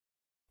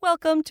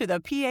Welcome to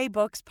the PA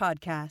Books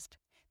Podcast.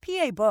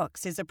 PA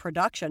Books is a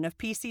production of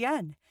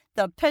PCN,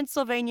 the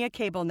Pennsylvania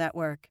Cable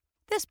Network.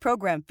 This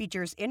program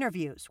features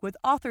interviews with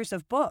authors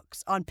of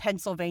books on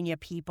Pennsylvania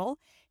people,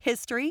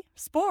 history,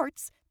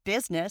 sports,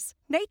 business,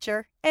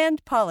 nature,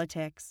 and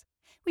politics.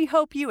 We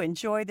hope you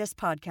enjoy this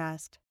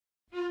podcast.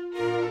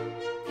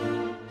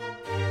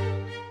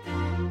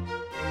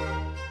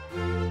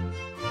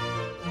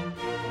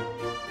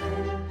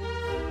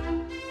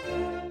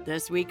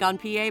 This week on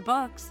PA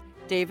Books,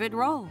 David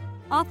Rohl,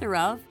 author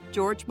of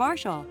George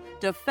Marshall,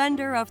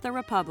 Defender of the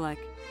Republic.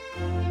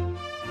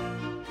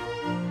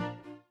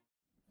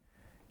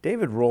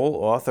 David Rohl,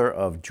 author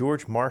of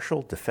George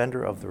Marshall,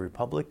 Defender of the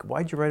Republic.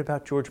 Why'd you write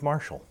about George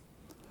Marshall?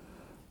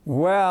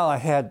 Well, I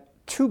had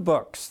two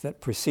books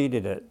that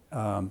preceded it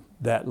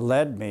that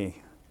led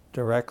me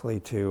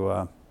directly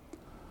to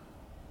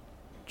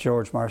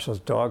George Marshall's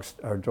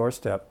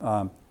doorstep.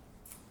 I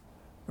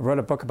wrote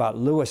a book about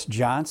Lewis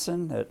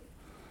Johnson that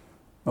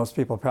most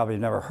people probably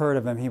never heard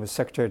of him. He was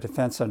Secretary of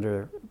Defense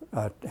under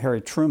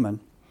Harry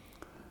Truman,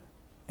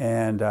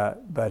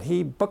 but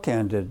he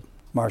bookended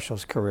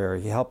Marshall's career.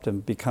 He helped him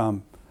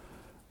become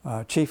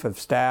Chief of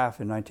Staff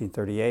in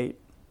 1938,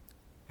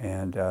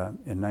 and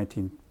in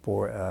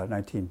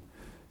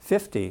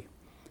 1950,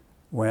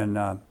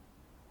 when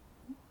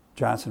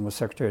Johnson was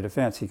Secretary of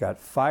Defense, he got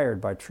fired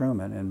by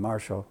Truman, and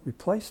Marshall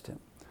replaced him.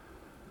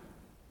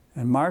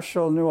 And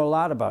Marshall knew a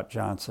lot about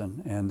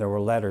Johnson, and there were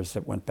letters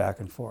that went back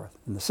and forth.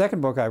 And the second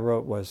book I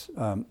wrote was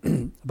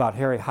about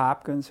Harry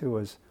Hopkins, who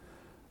was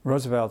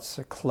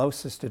Roosevelt's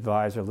closest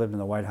advisor, lived in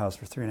the White House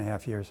for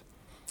 3.5 years.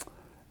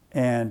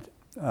 And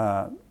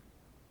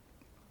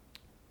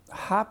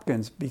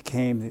Hopkins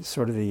became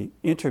sort of the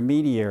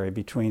intermediary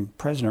between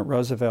President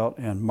Roosevelt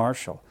and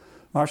Marshall.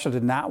 Marshall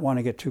did not want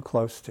to get too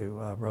close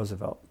to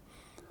Roosevelt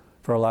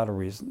for a lot of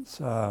reasons.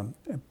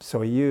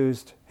 So he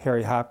used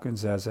Harry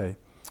Hopkins as a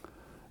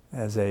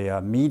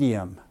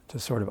medium to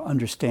sort of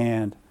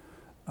understand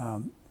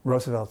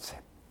what's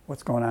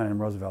going on in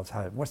Roosevelt's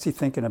head. What's he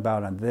thinking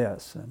about on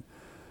this?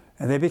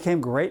 And they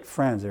became great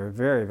friends. They were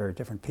very, very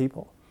different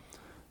people.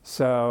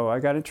 So I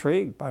got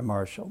intrigued by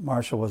Marshall.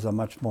 Marshall was a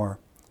much more,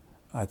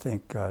 I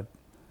think,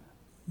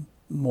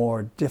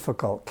 more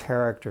difficult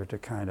character to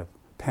kind of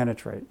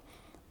penetrate.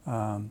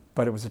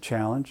 But it was a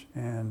challenge.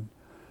 And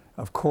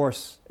of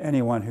course,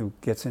 anyone who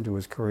gets into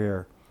his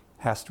career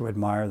has to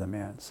admire the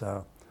man.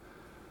 So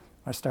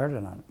I started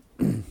on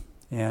it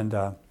and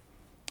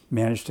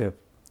managed to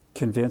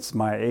convince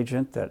my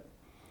agent that,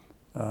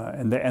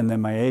 and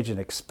then my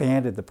agent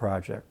expanded the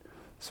project,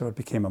 so it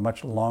became a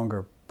much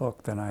longer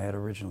book than I had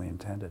originally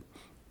intended.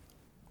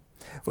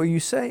 Well, you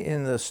say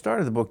in the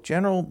start of the book,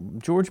 General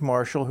George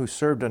Marshall, who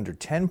served under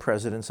 10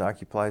 presidents,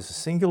 occupies a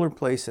singular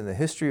place in the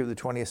history of the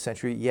 20th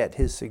century, yet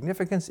his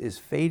significance is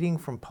fading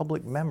from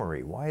public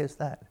memory. Why is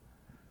that?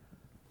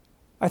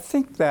 I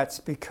think that's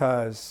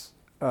because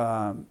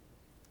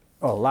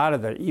a lot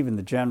of even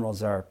the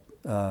generals are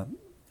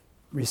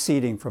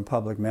receding from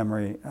public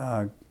memory,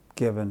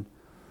 given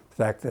the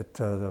fact that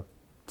the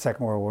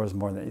Second World War is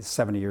more than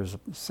 70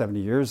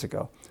 years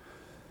ago.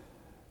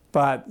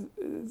 But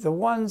the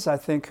ones I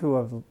think who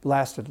have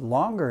lasted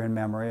longer in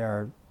memory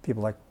are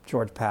people like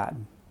George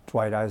Patton,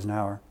 Dwight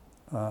Eisenhower,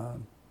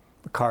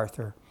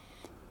 MacArthur,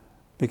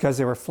 because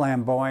they were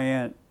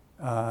flamboyant.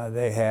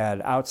 They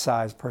had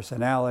outsized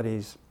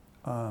personalities.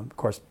 Of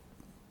course,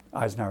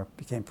 Eisenhower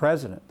became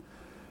president.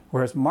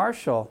 Whereas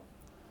Marshall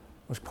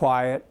was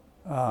quiet,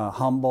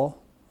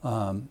 humble,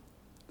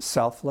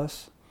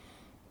 selfless,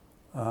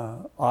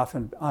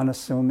 often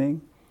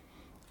unassuming,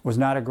 was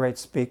not a great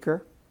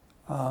speaker,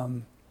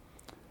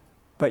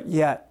 but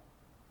yet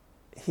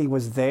he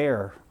was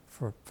there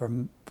for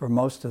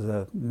most of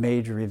the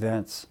major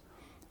events,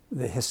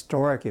 the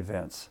historic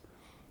events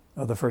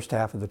of the first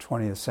half of the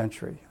 20th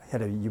century. He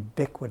had a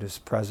ubiquitous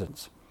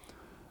presence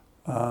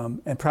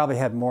and probably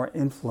had more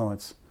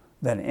influence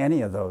than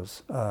any of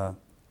those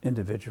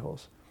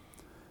individuals.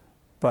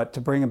 But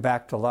to bring him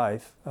back to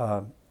life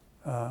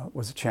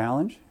was a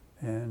challenge,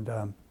 and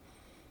I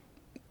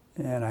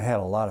had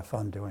a lot of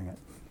fun doing it.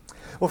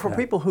 Well, for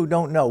people who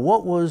don't know,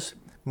 what was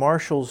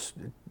Marshall's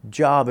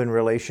job in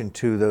relation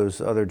to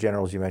those other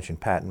generals you mentioned,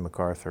 Patton,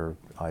 MacArthur,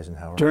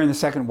 Eisenhower? During the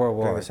Second World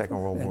War. During the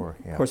Second World War,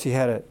 yeah. Of course, he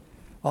had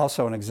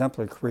also an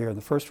exemplary career in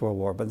the First World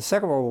War, but the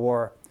Second World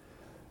War,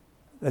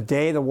 the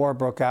day the war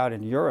broke out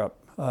in Europe,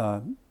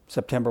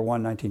 September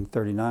 1,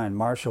 1939,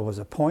 Marshall was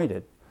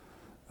appointed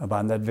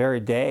on that very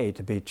day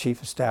to be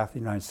Chief of Staff of the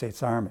United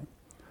States Army.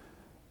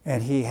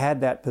 And he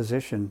had that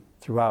position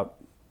throughout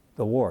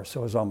the war, so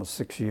it was almost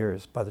 6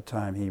 years by the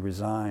time he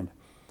resigned,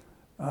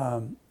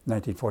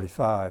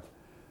 1945.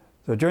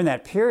 So during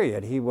that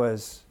period, he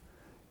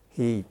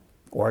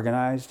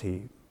organized,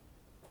 he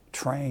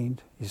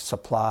trained, he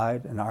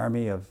supplied an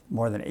army of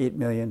more than 8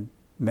 million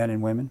men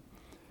and women.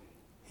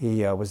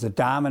 He was the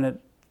dominant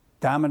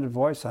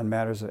voice on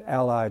matters of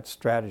Allied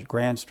strategy,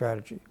 grand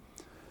strategy,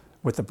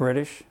 with the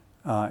British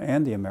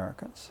and the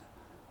Americans.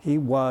 He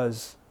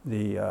was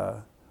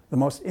the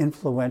most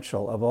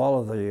influential of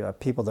all of the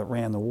people that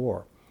ran the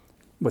war.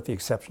 with the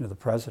exception of the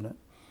president.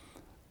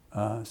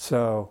 And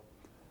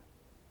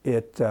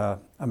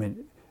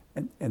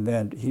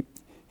then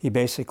he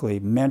basically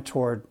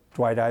mentored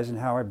Dwight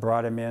Eisenhower,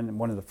 brought him in, and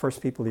one of the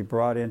first people he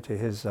brought into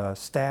his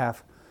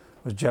staff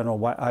was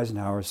General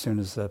Eisenhower as soon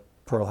as the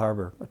Pearl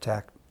Harbor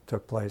attack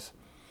took place.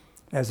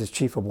 As his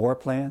chief of war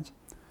plans,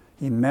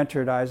 he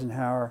mentored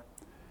Eisenhower,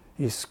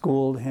 he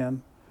schooled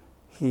him,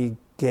 he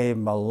gave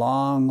him a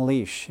long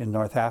leash in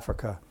North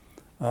Africa.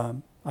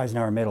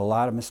 Eisenhower made a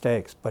lot of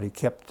mistakes, but he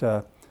kept,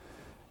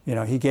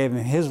 he gave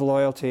him his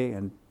loyalty,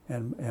 and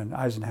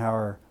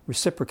Eisenhower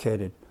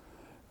reciprocated.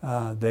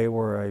 They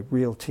were a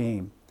real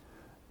team.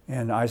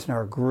 And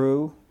Eisenhower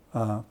grew,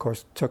 of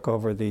course, took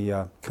over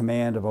the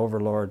command of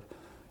Overlord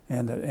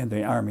and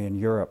the army in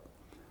Europe.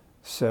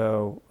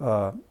 So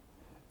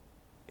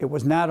it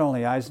was not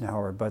only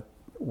Eisenhower, but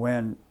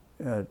when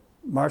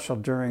Marshall,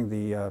 during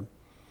the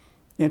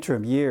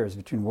interim years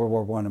between World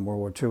War I and World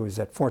War II, was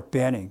at Fort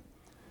Benning,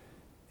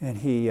 and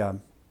he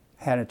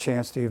had a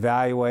chance to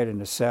evaluate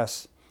and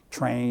assess,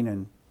 train,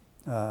 and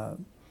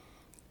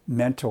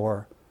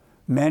mentor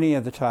many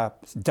of the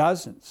top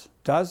dozens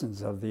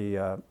of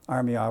the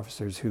Army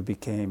officers who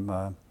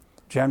became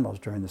generals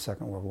during the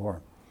Second World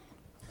War.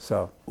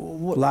 So, a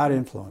lot of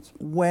influence.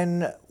 When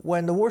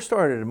the war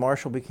started and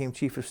Marshall became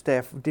chief of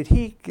staff, did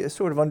he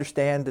sort of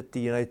understand that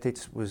the United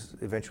States was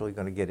eventually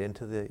going to get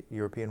into the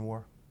European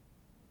war?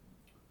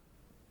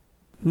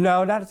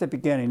 No, not at the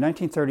beginning.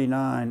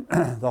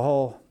 1939, the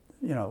whole,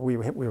 we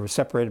were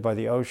separated by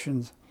the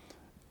oceans.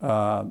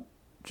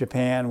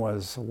 Japan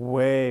was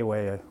way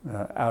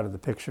out of the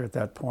picture at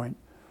that point.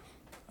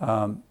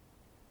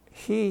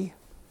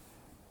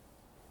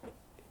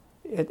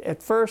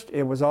 At first,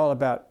 it was all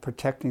about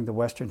protecting the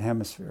Western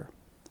Hemisphere,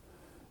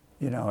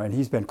 and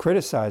he's been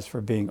criticized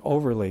for being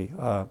overly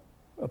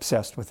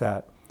obsessed with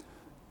that.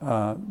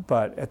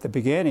 But at the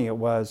beginning, it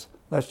was,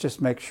 let's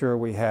just make sure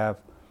we have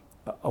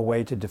a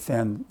way to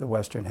defend the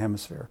Western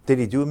Hemisphere. Did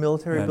he do a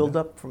military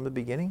buildup from the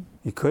beginning?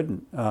 He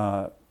couldn't,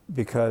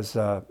 because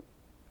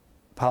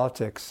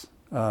politics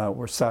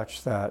were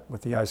such that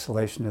with the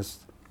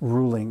isolationists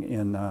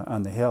ruling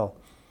on the Hill,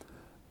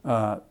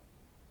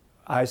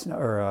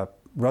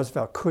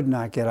 Roosevelt could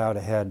not get out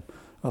ahead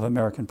of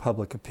American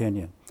public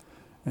opinion.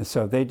 And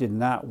so they did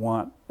not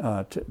want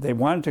they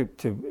wanted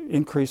to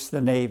increase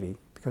the Navy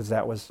because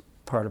that was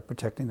part of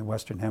protecting the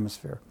Western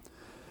Hemisphere.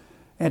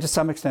 And to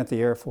some extent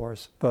the Air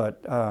Force,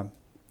 but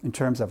in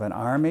terms of an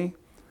army,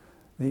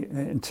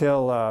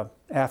 until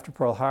after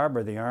Pearl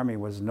Harbor, the army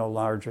was no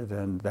larger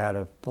than that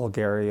of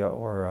Bulgaria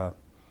or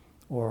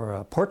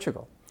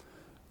Portugal.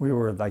 We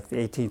were like the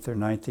 18th or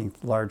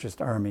 19th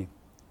largest army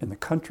in the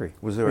country.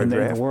 Was there a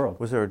draft? In the world.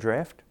 Was there a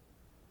draft?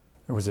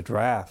 There was a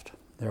draft.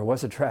 There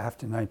was a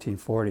draft in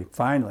 1940,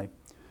 finally,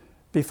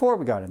 before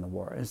we got in the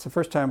war. It's the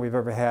first time we've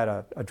ever had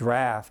a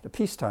draft, a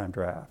peacetime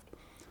draft.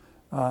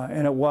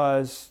 And it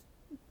was,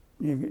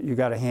 you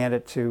got to hand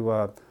it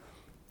to,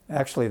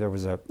 actually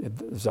there's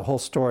a whole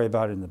story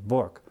about it in the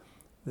book.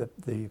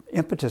 The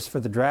impetus for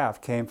the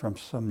draft came from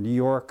some New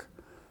York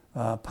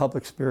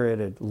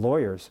public-spirited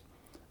lawyers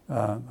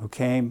who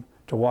came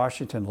to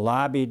Washington,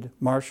 lobbied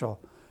Marshall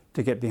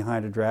to get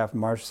behind a draft,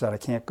 and Marshall said, I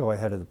can't go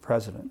ahead of the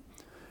president.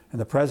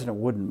 And the president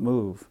wouldn't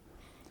move.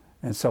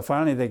 And so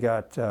finally they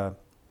got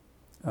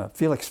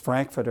Felix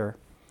Frankfurter,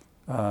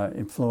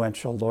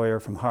 influential lawyer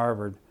from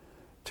Harvard,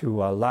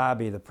 to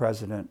lobby the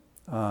president.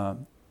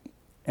 And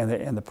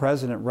the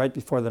president, right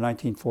before the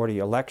 1940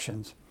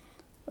 elections,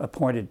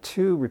 appointed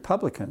two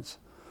Republicans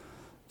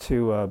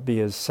to be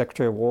his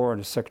Secretary of War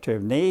and his Secretary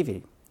of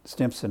Navy,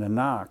 Stimson and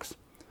Knox.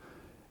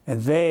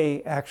 And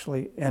they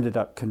actually ended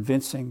up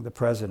convincing the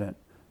president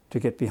to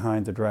get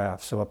behind the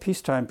draft. So a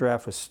peacetime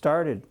draft was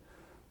started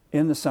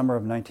in the summer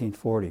of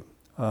 1940.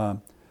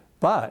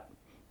 But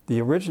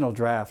the original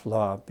draft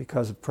law,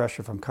 because of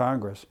pressure from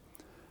Congress,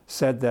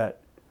 said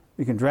that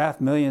we can draft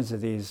millions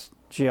of these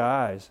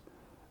GIs,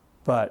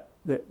 but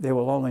they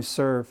will only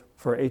serve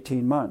for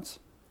 18 months.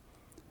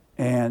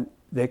 And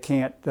they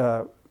can't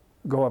go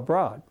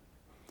abroad.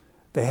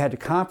 They had to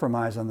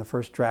compromise on the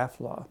first draft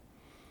law.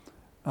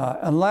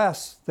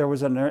 Unless there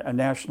was a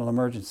national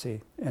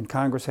emergency, and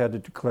Congress had to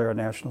declare a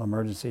national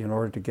emergency in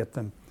order to get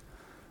them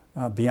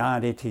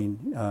beyond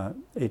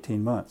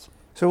 18 months.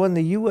 So when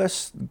the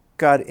U.S.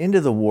 got into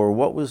the war,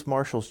 what was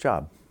Marshall's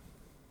job?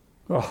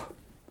 Oh,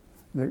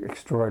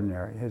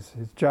 extraordinary. His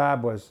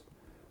job was,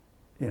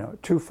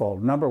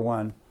 twofold. Number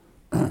one,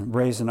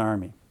 raise an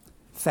army,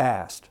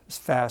 as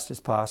fast as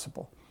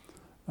possible,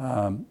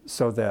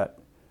 so that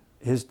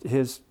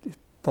his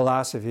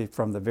philosophy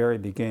from the very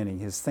beginning,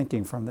 his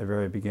thinking from the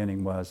very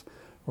beginning was,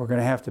 we're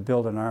going to have to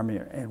build an army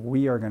and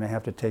we are going to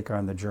have to take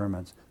on the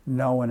Germans.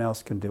 No one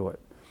else can do it.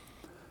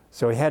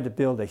 So he had to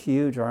build a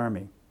huge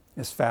army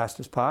as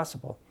fast as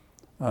possible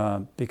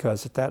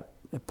because at that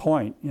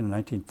point, in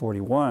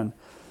 1941,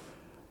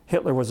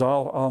 Hitler was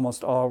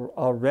almost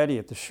already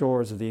at the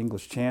shores of the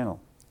English Channel.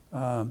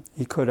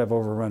 He could have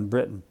overrun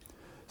Britain.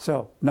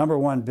 So number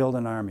one, build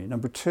an army.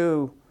 Number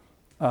two,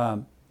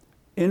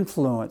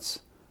 influence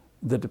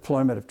the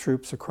deployment of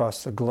troops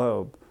across the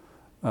globe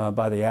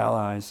by the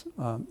Allies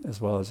as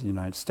well as the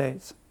United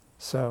States.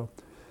 So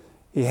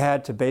he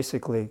had to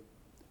basically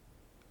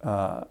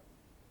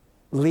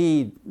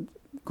lead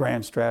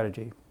grand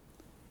strategy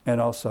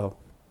and also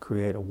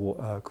create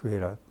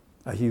a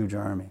huge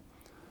army.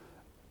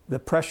 The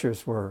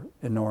pressures were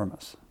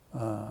enormous.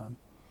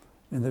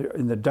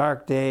 In the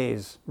dark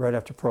days right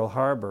after Pearl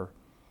Harbor,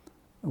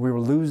 we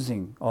were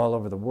losing all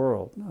over the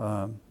world.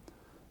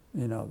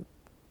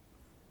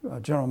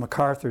 General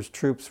MacArthur's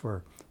troops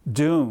were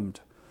doomed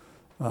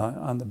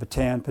on the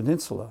Bataan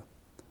Peninsula,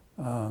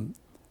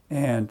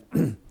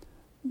 and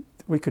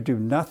we could do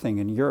nothing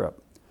in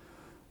Europe.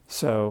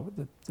 So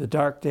the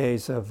dark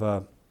days of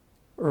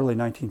early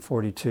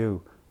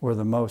 1942 were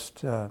the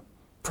most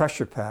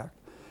pressure-packed.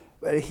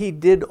 But he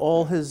did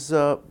all his,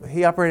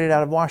 he operated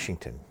out of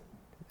Washington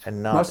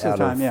and not most of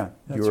the out time, of yeah,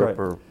 that's Europe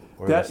right.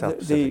 or the South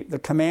Pacific. The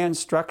command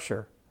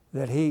structure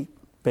that he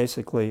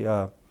basically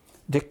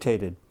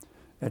dictated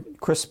at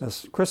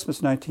Christmas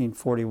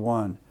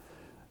 1941,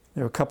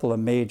 there were a couple of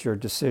major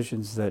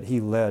decisions that he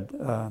led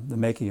the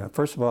making of.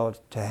 First of all,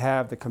 to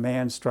have the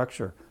command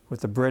structure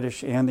with the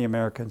British and the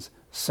Americans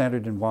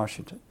centered in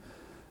Washington.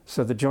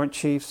 So the Joint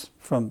Chiefs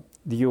from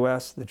the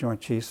U.S., the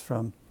Joint Chiefs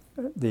from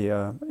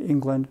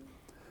England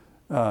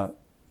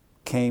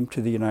came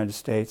to the United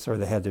States, or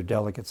they had their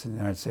delegates in the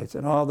United States,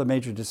 and all the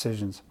major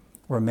decisions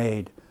were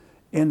made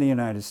in the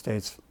United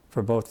States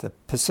for both the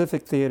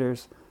Pacific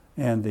theaters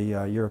and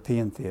the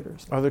European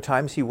theaters. Are there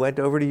times he went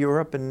over to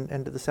Europe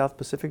and to the South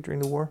Pacific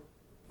during the war?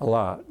 A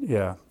lot,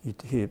 yeah.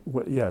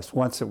 Yes,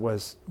 once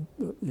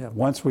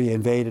we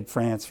invaded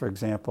France, for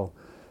example,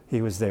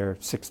 he was there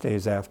 6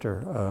 days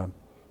after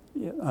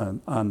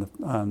in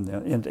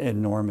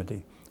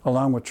Normandy,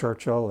 along with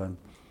Churchill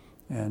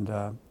and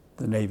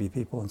the Navy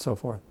people and so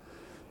forth.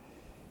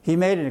 He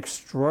made an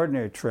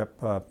extraordinary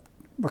trip.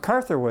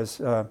 MacArthur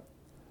was,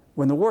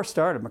 when the war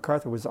started,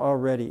 MacArthur was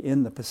already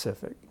in the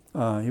Pacific.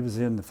 He was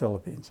in the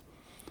Philippines.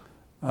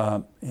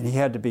 And he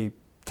had to be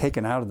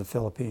taken out of the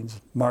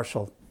Philippines.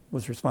 Marshall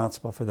was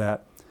responsible for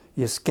that.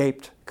 He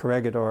escaped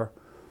Corregidor,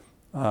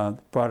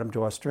 brought him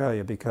to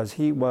Australia because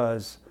he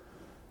was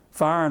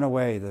far and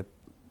away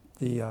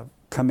the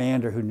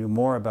commander who knew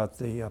more about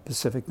the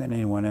Pacific than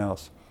anyone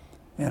else.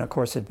 And of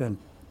course had been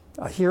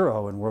a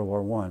hero in World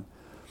War I.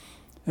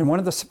 And one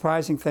of the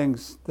surprising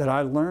things that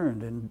I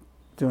learned in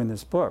doing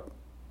this book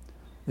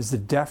is the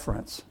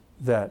deference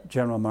that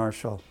General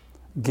Marshall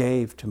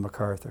gave to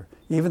MacArthur.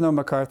 Even though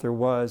MacArthur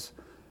was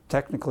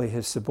technically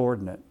his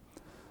subordinate,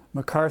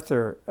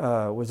 MacArthur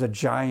was a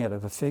giant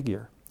of a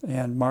figure,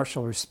 and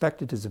Marshall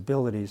respected his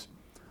abilities,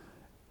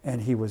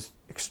 and he was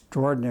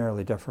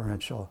extraordinarily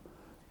deferential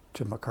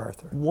to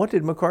MacArthur. What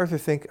did MacArthur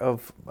think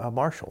of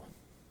Marshall?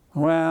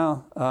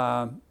 Well,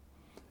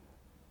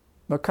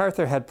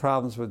 MacArthur had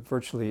problems with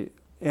virtually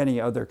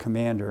any other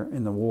commander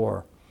in the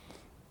war.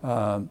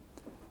 But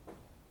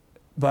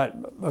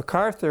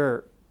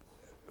MacArthur,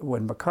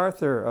 when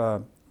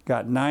MacArthur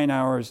got 9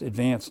 hours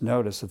advance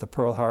notice of the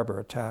Pearl Harbor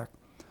attack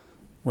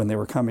when they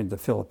were coming to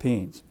the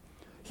Philippines,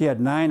 he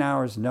had 9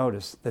 hours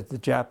notice that the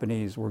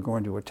Japanese were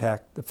going to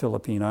attack the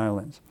Philippine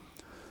Islands.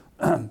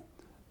 And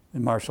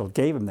Marshall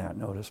gave him that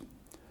notice,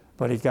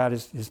 but he got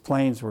his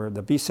planes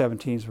the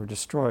B-17s were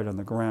destroyed on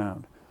the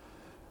ground.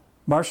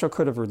 Marshall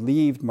could have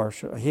relieved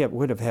Marshall. He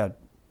would have had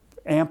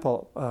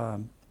ample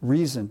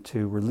reason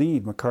to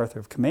relieve MacArthur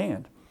of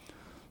command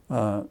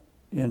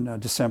in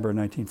December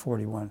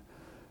 1941.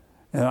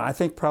 And I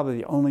think probably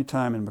the only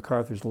time in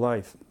MacArthur's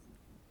life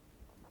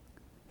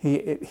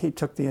he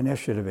took the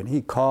initiative and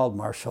he called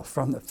Marshall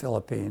from the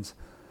Philippines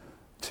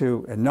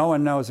and no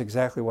one knows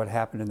exactly what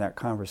happened in that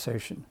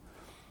conversation.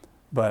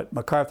 But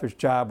MacArthur's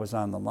job was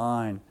on the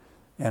line,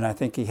 and I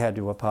think he had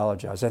to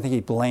apologize. I think he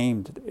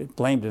blamed it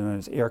on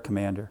his air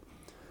commander.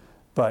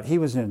 But he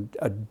was in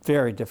a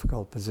very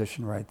difficult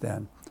position right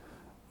then.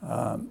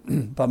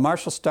 But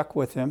Marshall stuck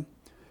with him,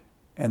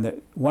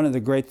 and one of the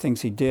great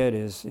things he did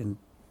is in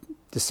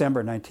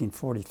December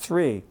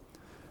 1943,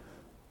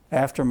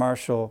 after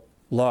Marshall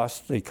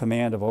lost the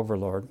command of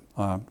Overlord,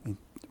 we'll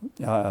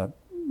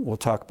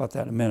talk about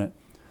that in a minute,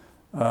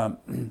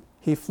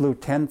 he flew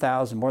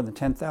more than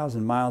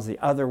 10,000 miles the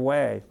other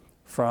way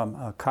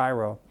from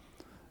Cairo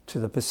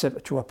to a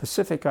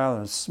Pacific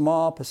island, a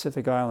small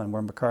Pacific island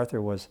where MacArthur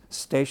was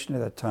stationed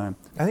at that time.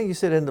 I think you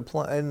said in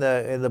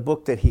the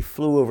book that he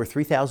flew over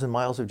 3,000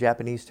 miles of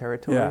Japanese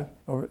territory. Yeah,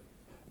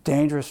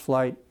 dangerous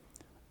flight,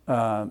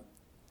 and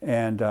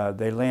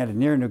they landed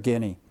near New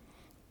Guinea.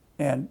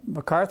 And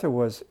MacArthur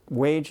was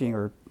leading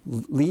a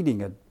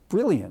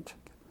brilliant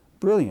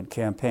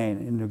campaign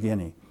in New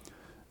Guinea,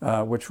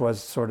 which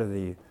was sort of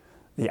the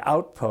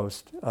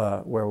outpost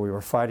where we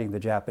were fighting the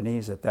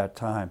Japanese at that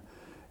time.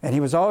 And he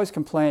was always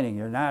complaining,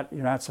 "You're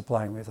not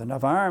supplying me with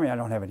enough army. I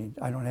don't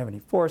have any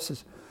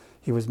forces."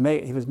 He was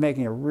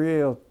making a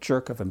real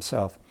jerk of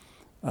himself.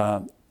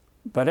 But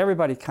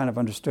everybody kind of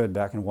understood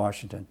back in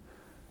Washington.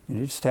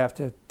 You just have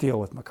to deal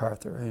with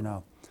MacArthur, you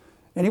know.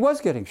 And he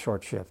was getting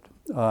short shift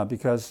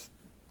because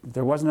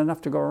there wasn't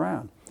enough to go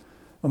around.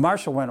 Well,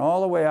 Marshall went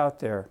all the way out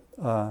there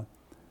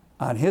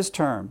on his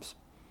terms.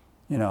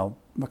 You know,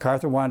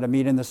 MacArthur wanted to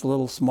meet in this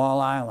little small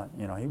island.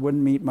 You know, he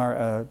wouldn't meet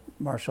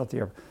Marshall at the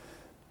airport.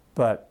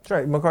 But that's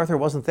right. MacArthur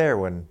wasn't there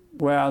when.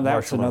 Well, that's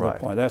Marshall another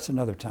arrived. point. That's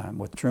another time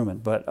with Truman.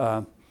 But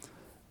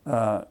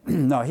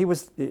no, he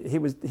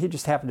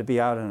just happened to be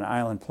out on an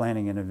island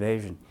planning an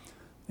invasion,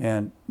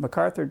 and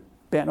MacArthur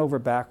bent over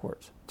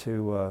backwards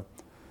to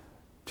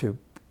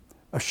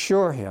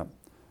assure him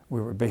we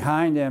were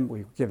behind him.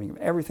 We were giving him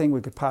everything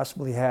we could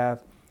possibly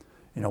have.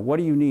 You know, what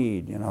do you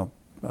need? You know,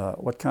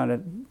 what kind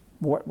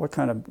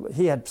of?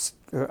 He had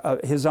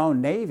his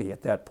own navy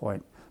at that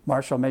point.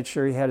 Marshall made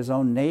sure he had his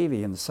own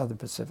navy in the Southern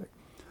Pacific.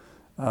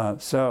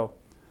 So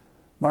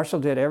Marshall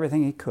did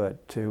everything he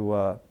could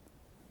to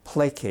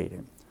placate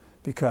him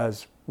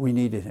because we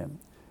needed him.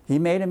 He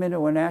made him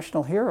into a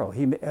national hero.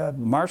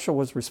 Marshall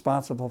was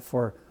responsible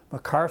for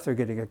MacArthur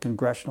getting a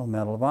Congressional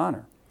Medal of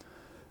Honor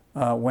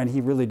when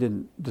he really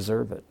didn't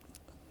deserve it.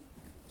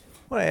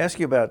 I want to ask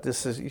you about this.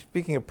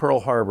 Speaking of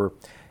Pearl Harbor,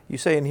 you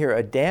say in here,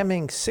 a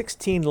damning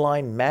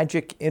 16-line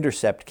magic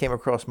intercept came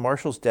across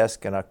Marshall's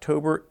desk in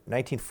October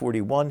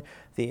 1941.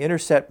 The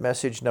intercept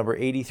message number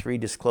 83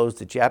 disclosed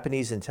that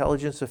Japanese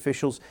intelligence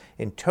officials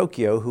in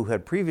Tokyo, who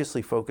had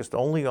previously focused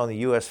only on the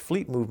U.S.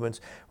 fleet movements,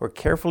 were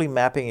carefully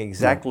mapping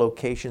exact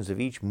locations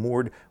of each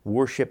moored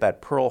warship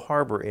at Pearl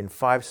Harbor in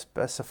 5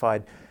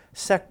 specified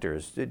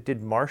sectors.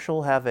 Did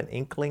Marshall have an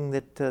inkling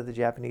that the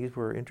Japanese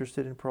were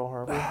interested in Pearl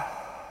Harbor?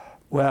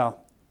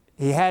 Well,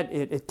 he had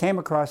it came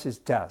across his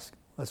desk.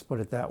 Let's put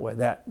it that way.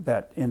 That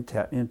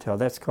intel.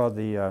 That's called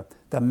the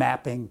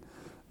mapping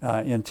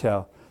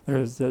intel. There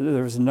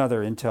was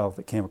another intel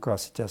that came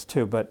across his desk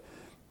too, but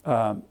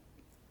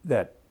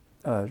that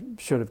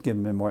should have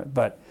given him more.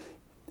 But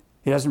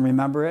he doesn't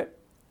remember it.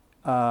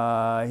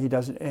 He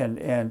doesn't.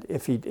 And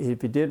if he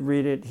did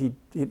read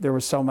it, there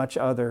was so much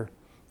other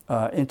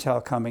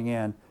intel coming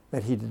in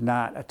that he did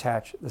not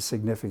attach the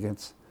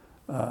significance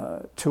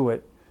to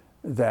it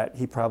that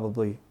he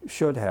probably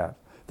should have.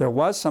 There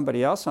was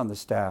somebody else on the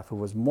staff who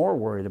was more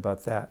worried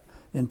about that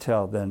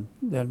intel than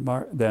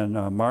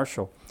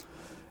Marshall,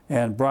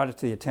 and brought it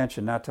to the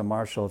attention, not to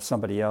Marshall, of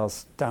somebody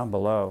else down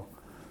below.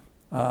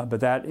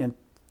 But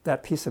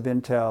that piece of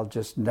intel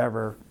just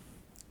never,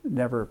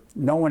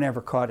 no one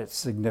ever caught its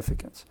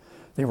significance.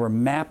 They were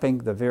mapping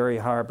the very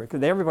harbor,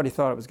 because everybody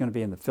thought it was going to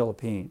be in the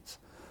Philippines.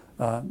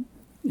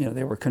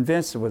 They were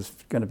convinced it was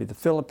going to be the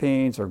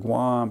Philippines or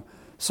Guam,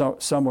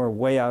 somewhere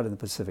way out in the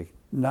Pacific,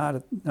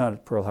 not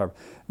at Pearl Harbor.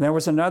 And there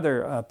was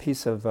another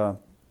piece of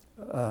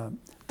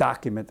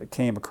document that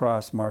came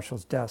across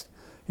Marshall's desk.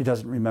 He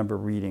doesn't remember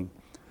reading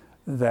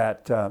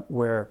that,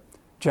 where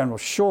General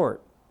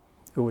Short,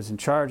 who was in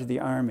charge of the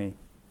Army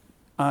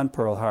on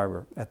Pearl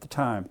Harbor at the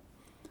time,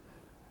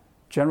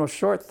 General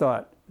Short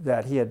thought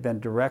that he had been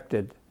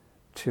directed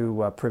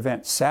to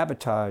prevent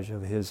sabotage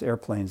of his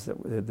airplanes,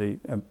 the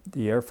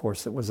Air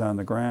Force that was on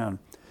the ground.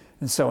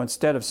 And so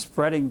instead of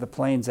spreading the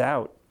planes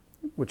out,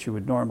 which you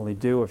would normally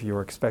do if you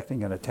were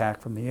expecting an attack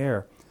from the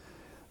air,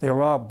 they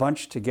were all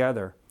bunched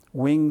together,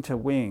 wing to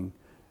wing,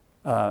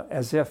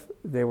 as if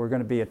they were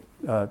going to be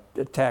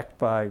attacked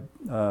by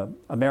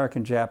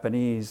American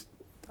Japanese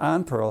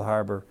on Pearl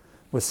Harbor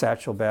with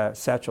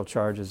satchel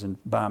charges and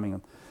bombing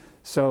them.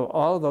 So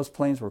all of those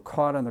planes were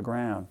caught on the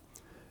ground.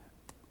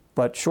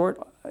 But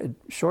Short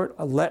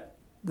let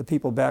the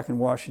people back in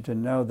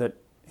Washington know that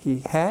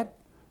he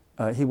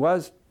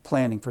was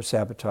planning for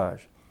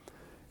sabotage.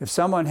 If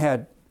someone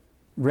had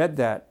read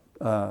that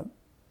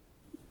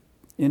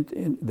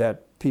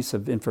that piece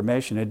of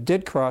information, it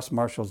did cross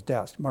Marshall's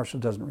desk. Marshall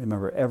doesn't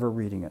remember ever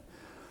reading it.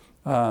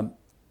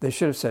 They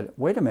should have said,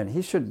 "Wait a minute,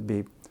 he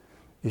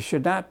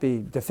should not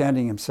be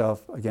defending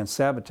himself against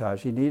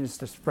sabotage. He needed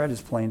to spread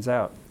his planes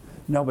out."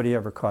 Nobody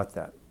ever caught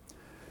that.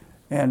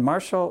 And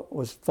Marshall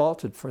was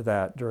faulted for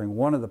that during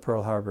one of the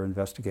Pearl Harbor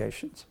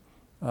investigations.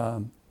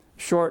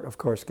 Short, of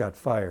course, got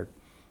fired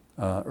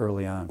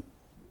early on.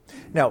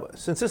 Now,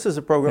 since this is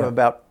a program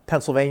about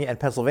Pennsylvania and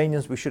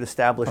Pennsylvanians, we should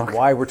establish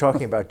why we're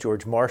talking about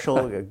George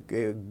Marshall.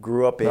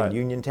 Grew up in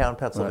Uniontown,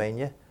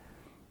 Pennsylvania.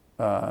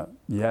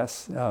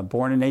 Yes,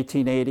 born in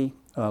 1880,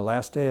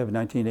 last day of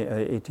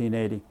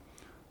 1880,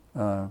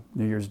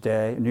 New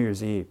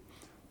Year's Eve.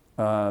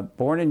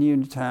 Born in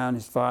Uniontown,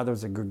 his father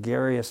was a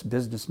gregarious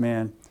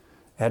businessman,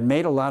 had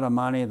made a lot of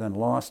money, then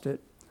lost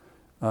it.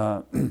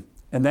 And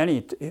then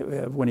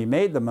when he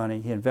made the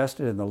money, he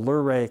invested in the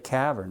Luray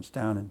Caverns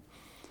down in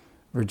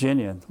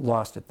Virginia and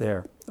lost it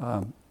there.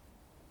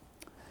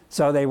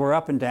 So they were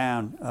up and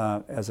down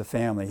as a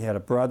family. He had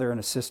a brother and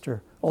a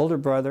sister, older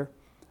brother,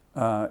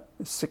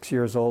 6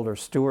 years older,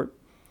 Stuart,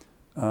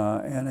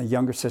 and a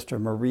younger sister,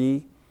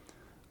 Marie.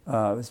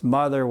 His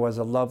mother was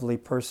a lovely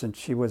person.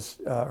 She was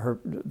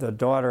the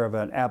daughter of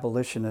an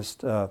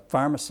abolitionist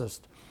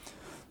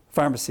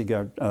pharmacy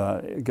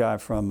guy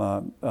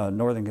from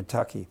northern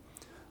Kentucky.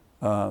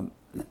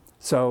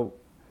 So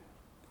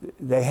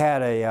they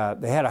had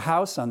a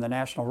house on the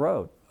National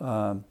Road,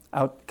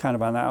 out kind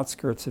of on the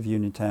outskirts of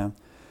Uniontown.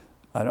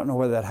 I don't know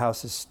whether that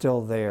house is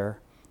still there,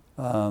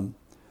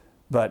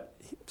 but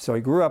so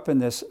he grew up in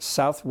this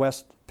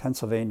southwest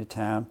Pennsylvania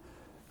town.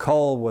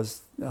 Coal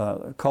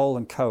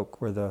and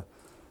coke were the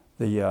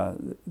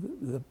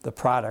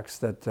products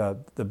that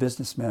the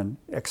businessmen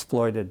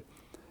exploited,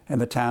 and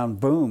the town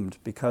boomed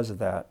because of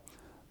that.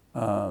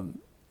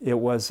 It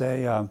was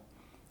a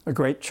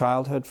great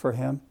childhood for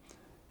him.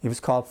 He was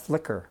called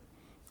Flicker,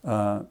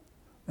 and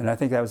I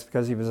think that was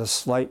because he was a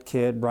slight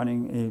kid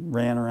he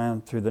ran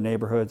around through the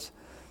neighborhoods,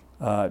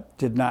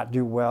 did not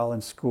do well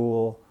in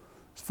school.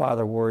 His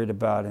father worried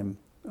about him.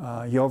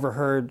 He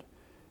overheard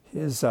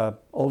his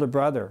older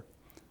brother.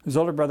 His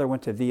older brother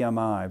went to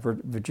VMI,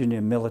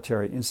 Virginia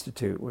Military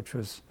Institute, which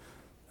was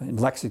in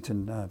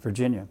Lexington,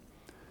 Virginia.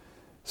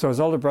 So his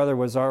older brother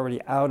was already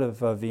out of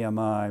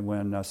VMI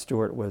when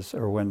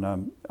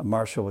when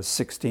Marshall was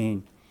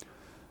 16,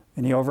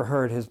 and he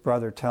overheard his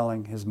brother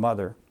telling his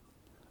mother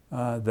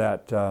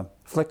that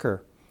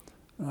Flicker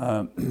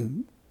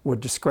would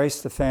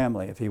disgrace the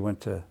family if he went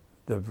to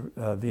the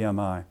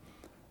VMI,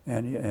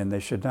 and they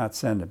should not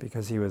send him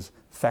because he was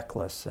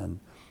feckless and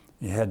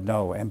he had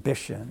no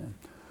ambition.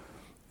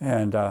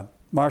 And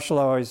Marshall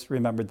always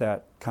remembered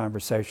that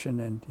conversation,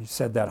 and he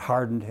said that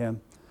hardened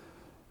him.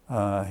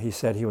 He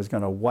said he was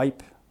going to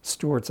wipe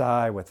Stuart's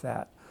eye with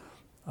that,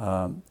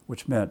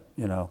 which meant,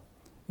 he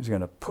was going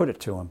to put it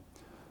to him.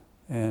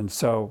 And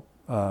so,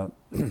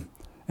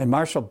 and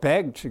Marshall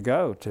begged to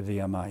go to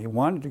VMI. He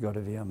wanted to go to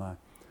VMI.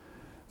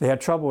 They had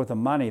trouble with the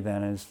money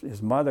then.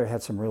 His mother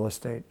had some real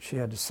estate. She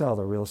had to sell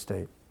the real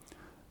estate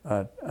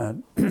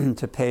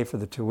to pay for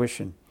the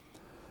tuition.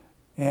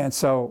 And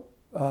so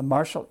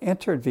Marshall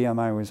entered VMI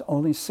when he was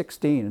only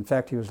 16. In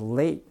fact, he was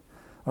late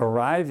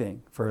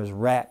arriving for his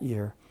rat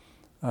year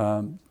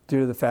due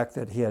to the fact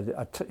that he had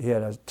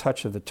a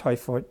touch of the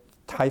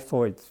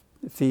typhoid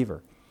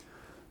fever.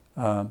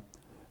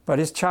 But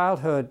his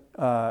childhood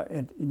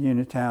in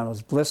Uniontown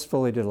was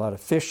blissful. He did a lot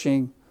of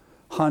fishing,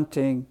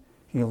 hunting.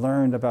 He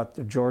learned about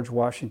the George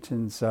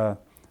Washington's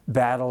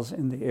battles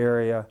in the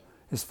area.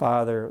 His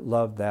father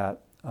loved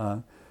that.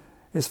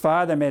 His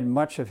father made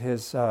much of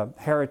his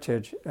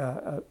heritage.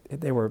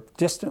 They were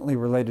distantly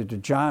related to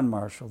John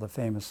Marshall, the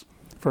famous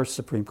first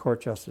Supreme Court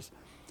Justice,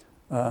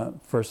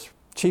 first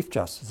Chief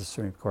Justice of the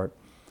Supreme Court.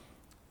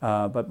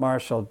 But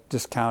Marshall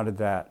discounted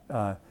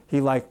that. He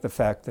liked the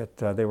fact that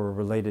they were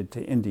related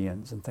to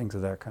Indians and things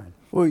of that kind.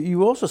 Well,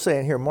 you also say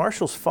in here,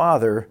 Marshall's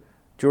father,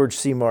 George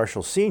C.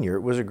 Marshall Sr.,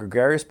 was a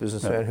gregarious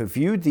businessman who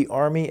viewed the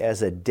Army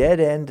as a dead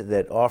end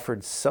that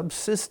offered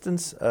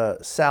subsistence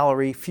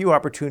salary, few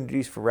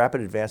opportunities for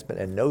rapid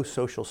advancement, and no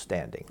social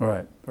standing.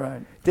 Right.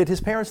 Did his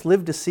parents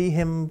live to see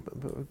him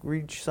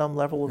reach some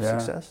level of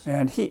success?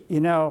 And he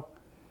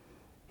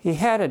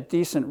had a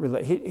decent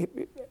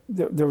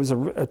there was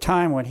a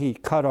time when he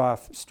cut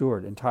off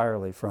Stuart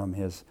entirely from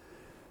his,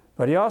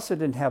 but he also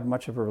didn't have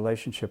much of a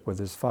relationship with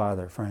his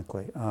father,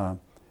 frankly.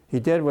 He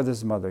did with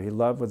his mother. He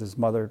loved with his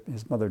mother.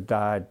 His mother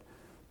died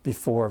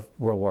before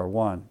World War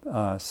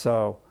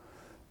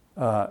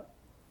I.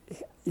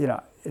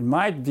 In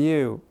my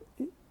view,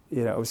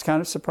 it was kind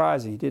of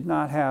surprising. He did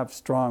not have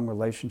strong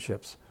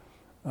relationships,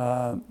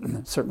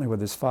 certainly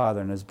with his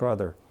father and his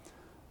brother.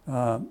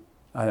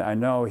 I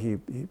know he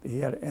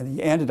had, and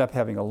he ended up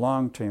having a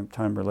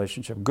long-time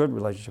relationship, good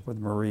relationship with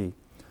Marie.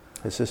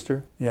 His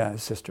sister? Yeah,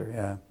 his sister,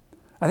 yeah.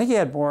 I think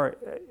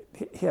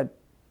he had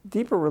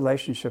deeper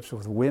relationships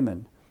with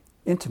women,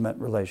 intimate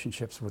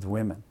relationships with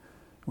women.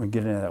 We can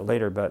get into that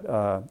later, but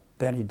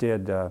than he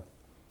did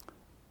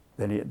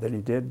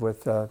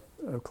with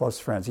close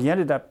friends. He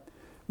ended up,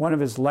 one of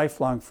his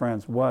lifelong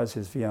friends was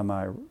his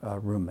VMI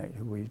roommate,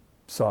 who we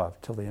saw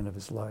till the end of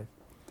his life.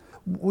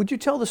 Would you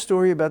tell the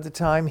story about the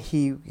time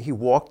he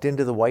walked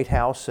into the White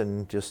House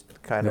and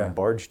just kind of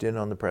barged in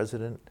on the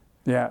president?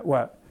 Yeah,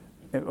 well,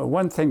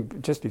 one thing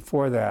just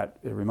before that,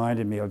 it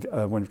reminded me of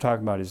when we're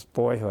talking about his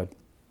boyhood.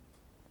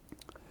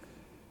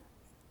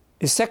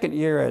 His second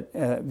year at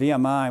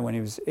VMI, when he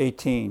was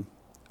 18,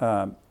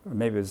 or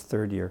maybe it was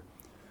third year,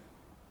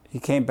 he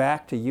came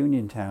back to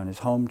Uniontown, his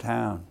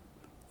hometown,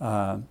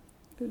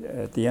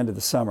 at the end of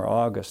the summer,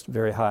 August,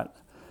 very hot.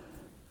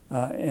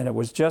 And it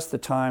was just the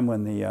time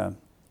when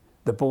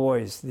the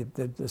boys,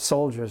 the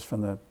soldiers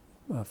from the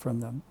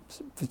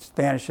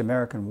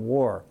Spanish-American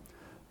War,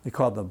 they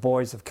called the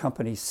boys of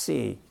Company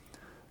C.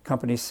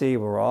 Company C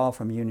were all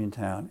from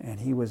Uniontown,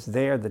 and he was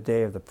there the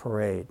day of the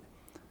parade.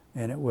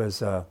 And it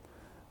was,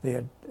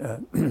 they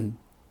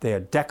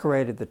had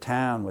decorated the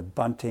town with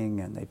bunting,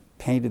 and they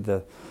painted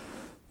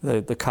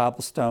the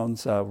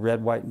cobblestones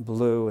red, white, and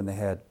blue, and they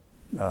had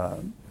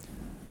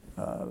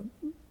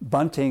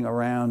bunting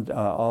around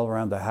all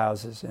around the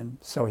houses. And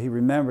so he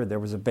remembered there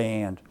was a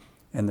band,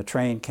 and the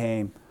train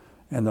came,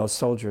 and those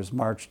soldiers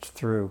marched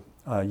through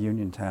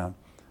Uniontown,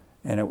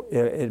 and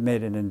it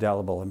made an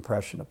indelible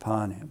impression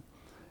upon him.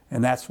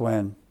 And that's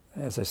when,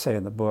 as I say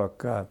in the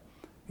book,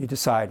 he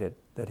decided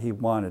that he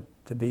wanted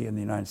to be in the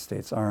United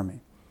States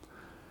Army.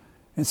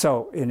 And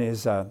so in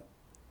his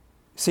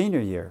senior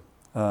year,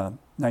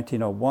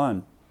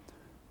 1901,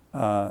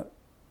 I'm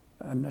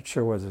not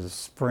sure whether it was the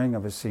spring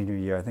of his senior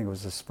year, I think it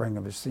was the spring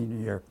of his senior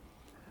year,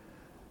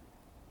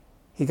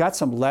 he got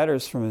some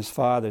letters from his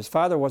father. His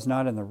father was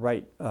not in the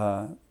right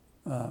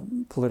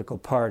political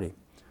party,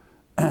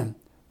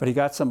 but he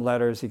got some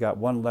letters. He got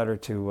one letter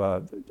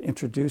to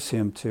introduce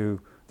him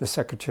to the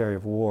Secretary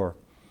of War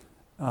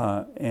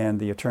and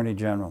the Attorney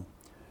General.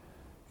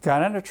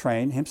 Got on a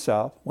train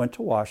himself, went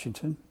to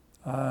Washington,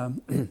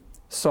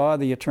 saw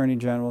the Attorney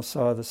General,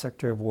 saw the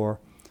Secretary of War,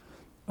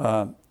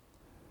 and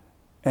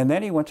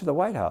then he went to the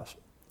White House.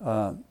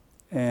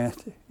 And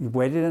he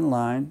waited in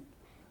line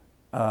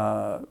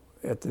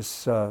at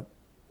this,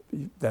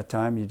 that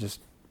time you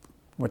just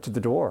went to the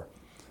door.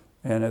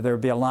 And there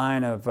would be a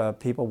line of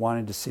people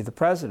wanting to see the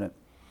president.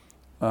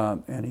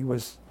 And he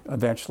was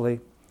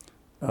eventually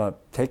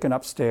taken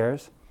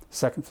upstairs,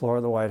 second floor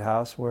of the White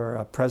House,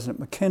 where President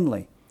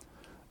McKinley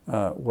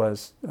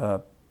was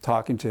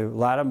talking to. A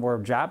lot of them were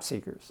job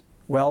seekers,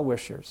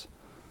 well-wishers,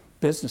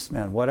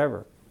 businessmen,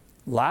 whatever,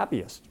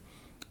 lobbyists.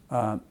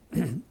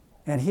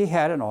 And he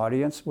had an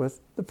audience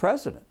with the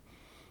president.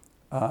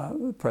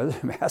 The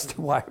president asked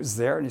him why he was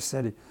there, and he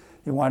said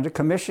he wanted a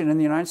commission in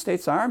the United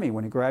States Army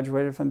when he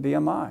graduated from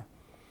BMI.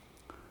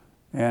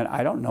 And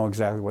I don't know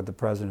exactly what the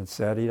president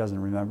said. He doesn't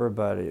remember,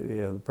 but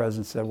the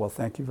president said, well,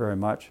 thank you very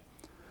much.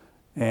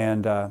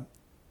 And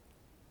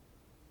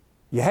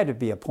you had to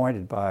be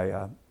appointed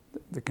by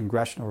the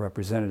congressional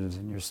representatives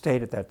in your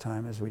state at that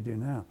time, as we do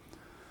now.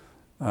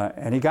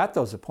 And he got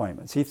those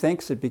appointments. He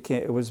thinks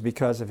it was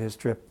because of his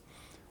trip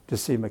to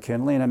see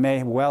McKinley, and it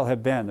may well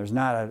have been. There's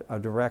not a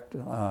direct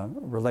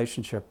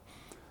relationship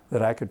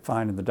that I could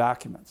find in the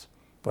documents.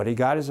 But he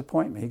got his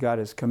appointment. He got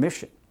his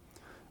commission,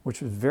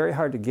 which was very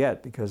hard to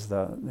get because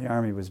the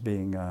Army was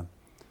being,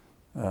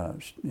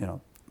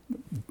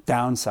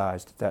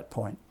 downsized at that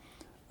point.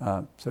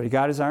 So he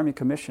got his Army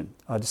commission,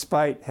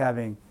 despite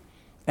having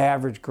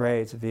average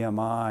grades of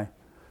VMI.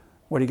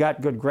 What he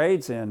got good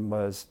grades in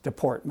was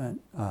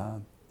deportment,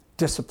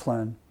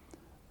 discipline,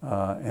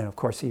 and of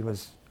course he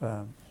was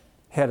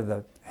head of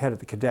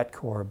the Cadet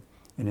Corps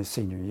in his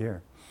senior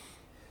year.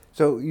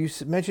 So you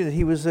mentioned that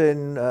he was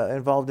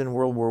involved in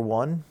World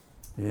War I?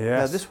 Yes.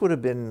 Now this would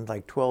have been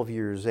like 12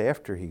 years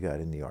after he got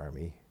in the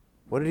Army.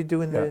 What did he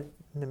do in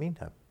the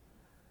meantime?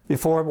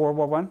 Before World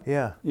War I?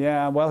 Yeah.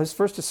 Yeah, well, his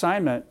first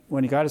assignment,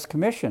 when he got his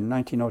commission in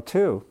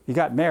 1902, he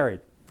got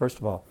married, first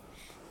of all,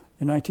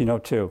 in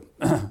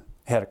 1902.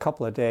 Had a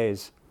couple of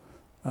days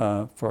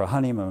for a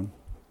honeymoon.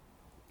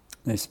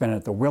 They spent it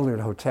at the Willard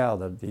Hotel,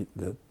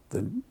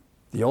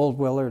 the old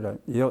Willard,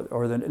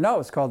 no,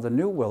 it's called the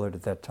New Willard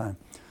at that time.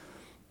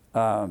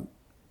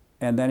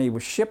 And then he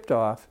was shipped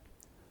off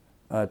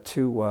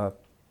to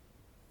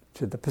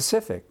the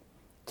Pacific,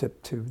 to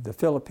the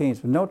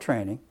Philippines with no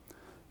training.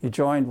 He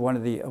joined one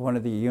of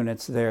the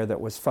units there that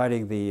was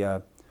fighting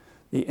the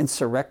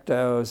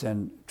insurrectos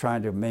and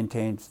trying to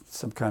maintain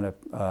some kind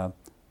of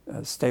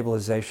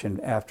stabilization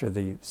after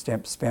the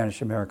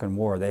Spanish-American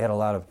War. They had a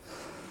lot of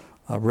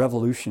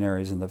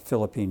revolutionaries in the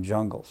Philippine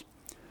jungles.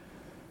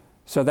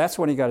 So that's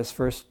when he got his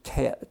first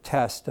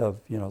test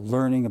of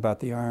learning about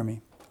the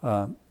Army.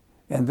 And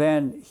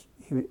then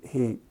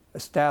he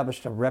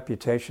established a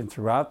reputation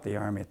throughout the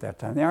Army at that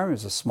time. The Army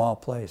was a small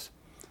place.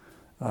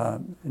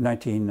 In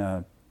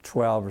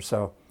 1912 or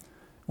so,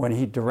 when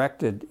he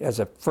directed, as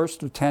a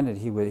first lieutenant,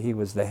 he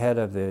was the head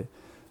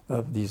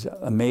of these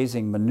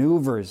amazing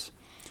maneuvers,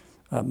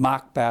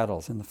 mock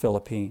battles in the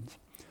Philippines.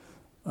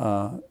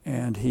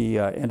 And he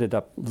ended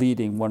up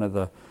leading one of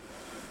the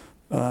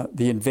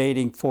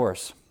invading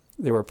force.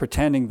 They were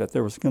pretending that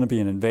there was going to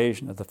be an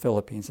invasion of the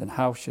Philippines, and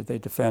how should they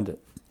defend it?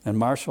 And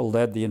Marshall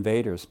led the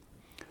invaders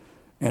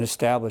and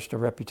established a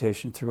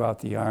reputation throughout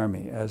the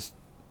Army as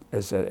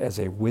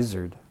a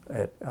wizard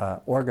at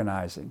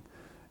organizing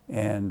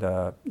and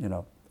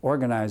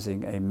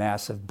organizing a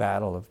massive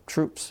battle of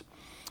troops.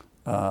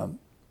 And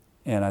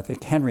I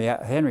think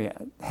Henry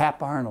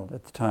Hap Arnold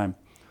at the time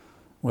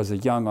was a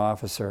young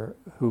officer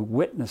who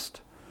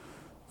witnessed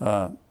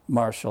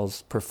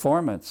Marshall's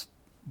performance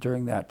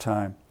during that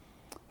time.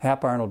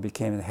 Hap Arnold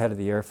became the head of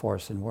the Air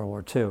Force in World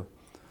War II.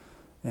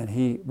 And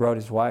he wrote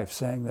his wife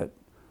saying that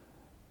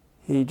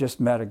he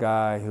just met a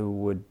guy who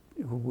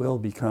will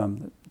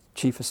become the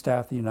Chief of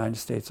Staff of the United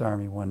States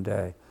Army one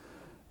day.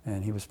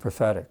 And he was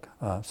prophetic.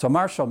 So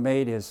Marshall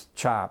made his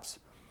chops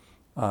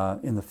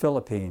in the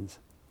Philippines.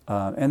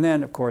 And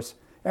then, of course,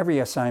 every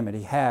assignment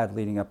he had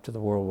leading up to the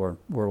World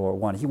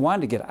War I, he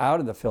wanted to get out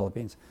of the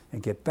Philippines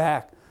and get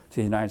back to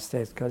the United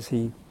States because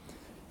he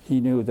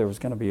knew there was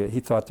going to be, he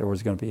thought there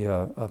was going to be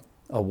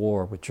a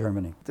war with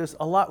Germany. There's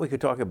a lot we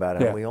could talk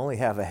about, and we only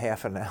have a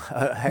half an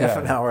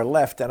hour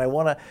left, and I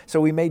want to,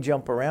 so we may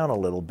jump around a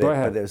little bit,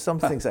 but there's some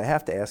things I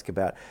have to ask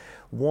about.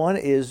 One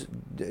is,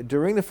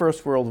 during the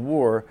First World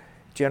War,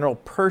 General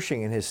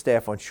Pershing and his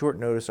staff on short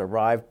notice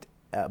arrived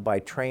by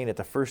train at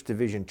the 1st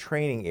Division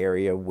training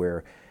area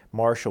where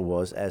Marshall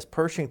was. As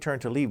Pershing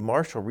turned to leave,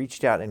 Marshall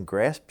reached out and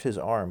grasped his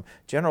arm.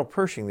 General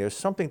Pershing, there's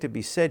something to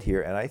be said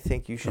here, and I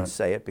think you should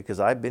say it because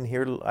I've been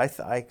here.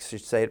 I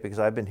should say it because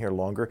I've been here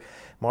longer.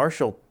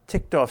 Marshall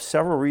ticked off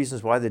several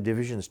reasons why the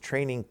division's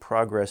training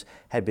progress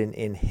had been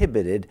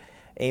inhibited,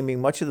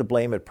 aiming much of the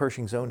blame at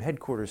Pershing's own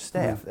headquarters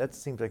staff. That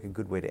seems like a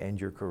good way to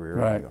end your career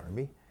in the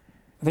Army.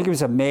 I think he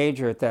was a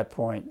major at that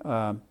point,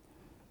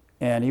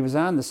 and he was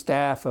on the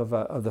staff of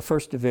the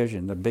 1st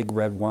Division, the Big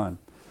Red One,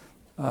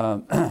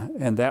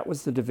 and that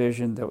was the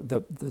division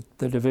the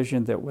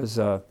division that was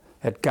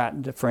had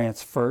gotten to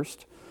France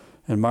first,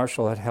 and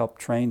Marshall had helped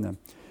train them.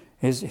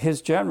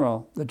 His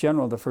general, the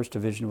general of the 1st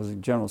Division, was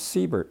General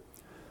Siebert,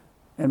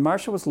 and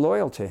Marshall was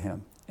loyal to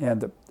him.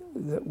 And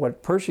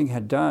what Pershing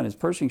had done is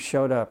Pershing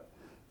showed up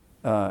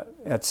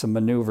at some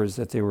maneuvers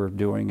that they were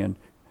doing, and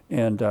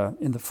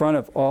in the front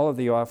of all of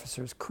the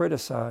officers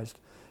criticized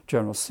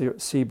General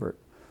Siebert.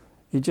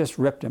 He just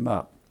ripped him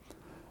up,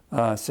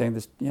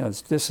 saying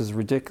this is a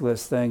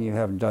ridiculous thing. You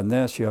haven't done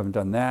this, you haven't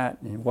done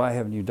that, and why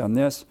haven't you done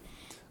this?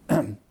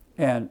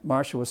 And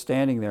Marshall was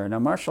standing there. Now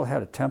Marshall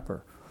had a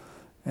temper,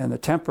 and the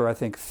temper, I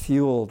think,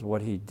 fueled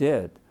what he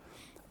did.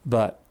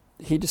 But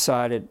he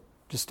decided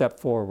to step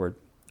forward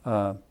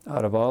out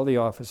of all the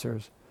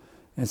officers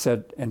and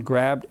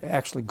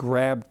actually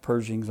grabbed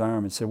Pershing's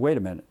arm and said, "Wait a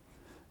minute,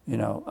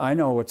 I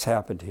know what's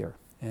happened here."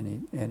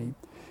 And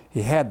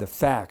he had the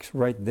facts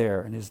right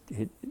there, and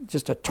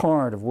just a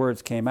torrent of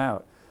words came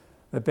out.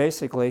 But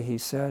basically, he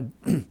said,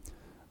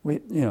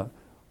 we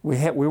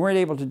weren't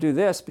able to do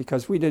this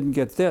because we didn't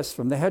get this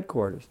from the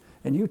headquarters,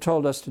 and you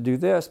told us to do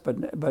this,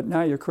 but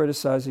now you're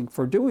criticizing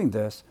for doing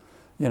this,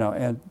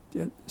 And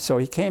so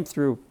he came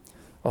through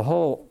a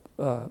whole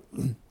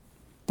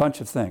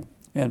bunch of things,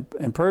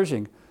 and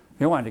Pershing,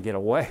 he wanted to get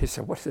away. He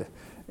said, "What's it?"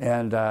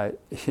 And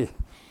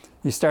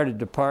he started to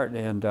depart,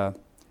 and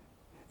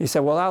he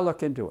said, "Well, I'll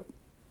look into it."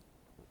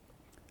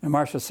 And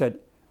Marshall said,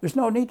 "There's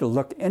no need to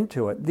look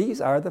into it.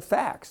 These are the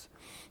facts."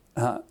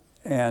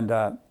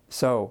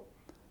 So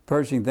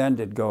Pershing then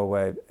did go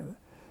away.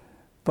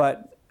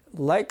 But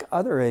like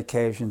other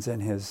occasions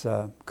in his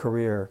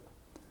career,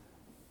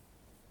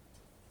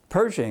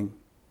 Pershing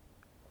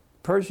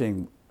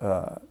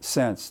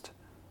sensed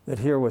that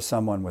here was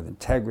someone with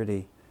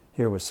integrity.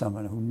 Here was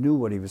someone who knew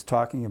what he was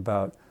talking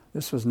about.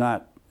 This was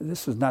not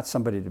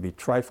somebody to be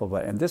trifled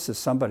with, and this is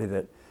somebody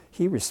that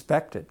he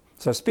respected.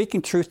 So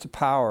speaking truth to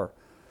power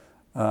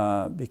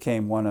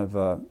became one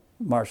of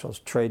Marshall's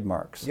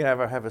trademarks. You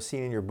have a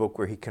scene in your book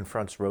where he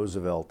confronts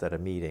Roosevelt at a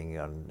meeting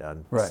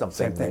on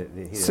something that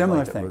he didn't Similar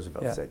like that thing.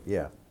 Roosevelt said.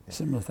 Yeah.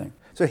 Similar thing.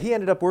 So he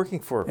ended up working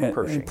for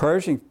Pershing. And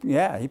Pershing,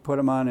 he put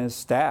him on his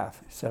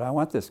staff. He said, "I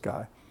want this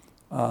guy."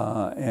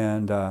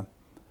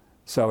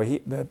 So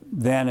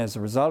then as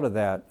a result of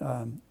that,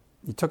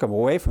 he took him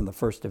away from the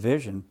 1st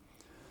Division,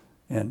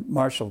 and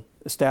Marshall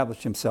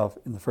established himself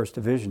in the 1st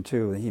Division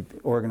too. He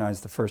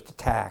organized the first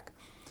attack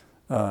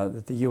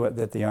that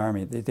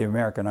the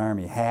American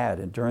Army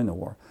had during the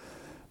war.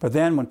 But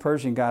then when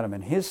Pershing got him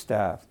in his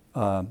staff,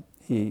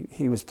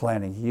 he was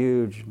planning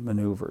huge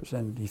maneuvers,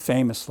 and he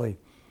famously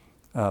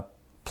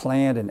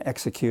planned and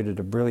executed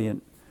a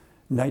brilliant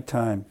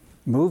nighttime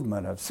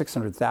movement of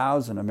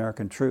 600,000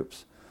 American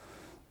troops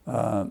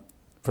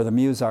for the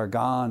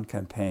Meuse-Argonne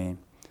campaign,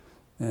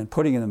 and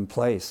putting them in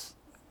place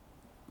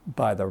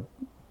by the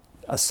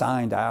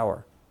assigned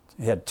hour.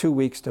 He had 2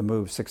 weeks to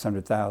move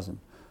 600,000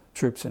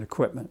 troops and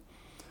equipment,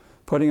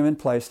 putting them in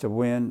place to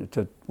win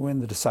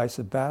the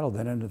decisive battle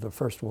that ended the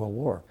First World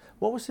War.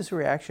 What was his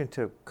reaction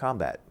to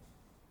combat?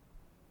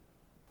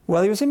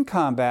 Well, he was in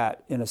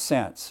combat in a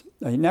sense.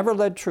 He never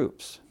led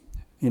troops.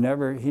 He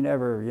never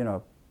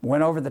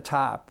went over the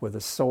top with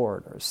a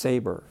sword or a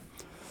saber,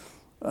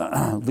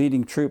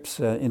 leading troops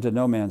into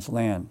no man's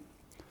land.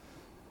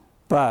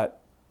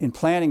 But in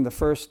planning the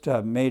first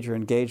major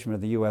engagement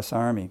of the U.S.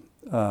 Army,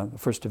 the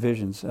 1st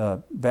Division's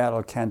Battle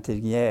of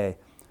Cantigny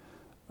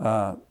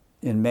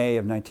in May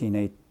of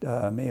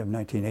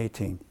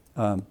 1918,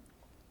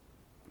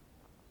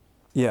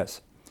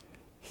 yes,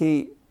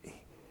 he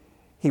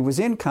was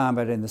in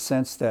combat in the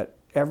sense that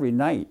every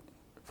night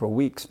for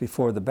weeks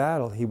before the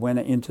battle, he went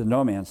into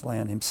no man's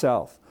land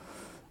himself,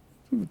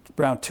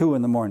 around 2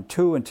 in the morning,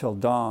 2 until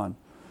dawn,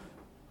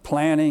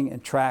 planning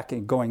and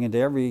tracking, going into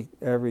every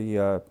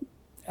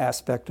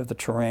aspect of the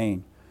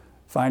terrain,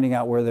 finding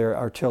out where their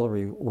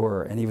artillery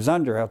were. And he was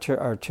under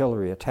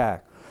artillery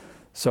attack.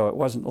 So it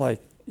wasn't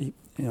like,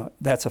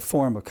 that's a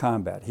form of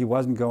combat. He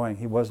wasn't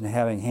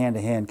having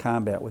hand-to-hand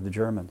combat with the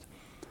Germans.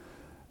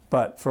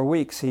 But for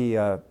weeks he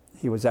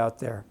was out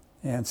there.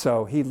 And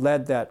so he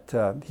led that,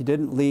 he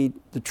didn't lead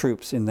the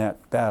troops in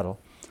that battle.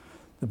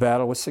 The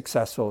battle was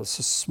successful. It's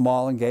a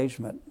small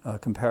engagement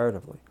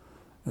comparatively,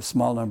 a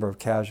small number of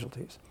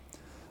casualties.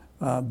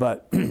 And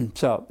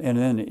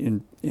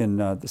then in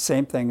the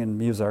same thing in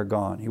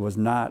Meuse-Argonne, he was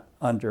not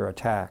under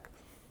attack.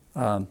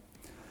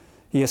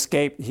 He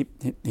escaped.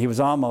 He was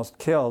almost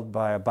killed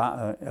by a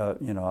bomb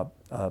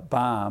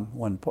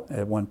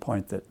at one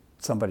point that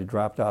somebody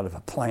dropped out of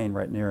a plane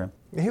right near him.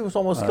 He was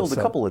almost killed a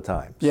couple of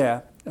times.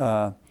 Yeah,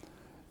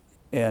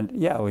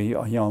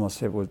 he almost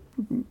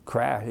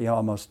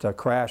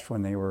crashed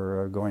when they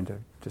were going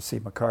to see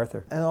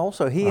MacArthur. And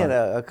also, he and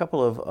a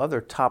couple of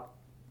other top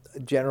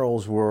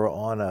generals were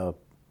on a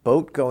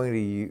boat going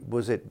to,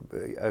 was it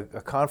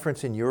a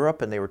conference in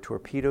Europe, and they were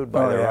torpedoed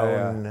by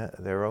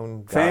their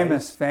own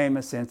guys?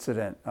 Famous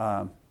incident.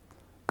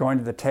 Going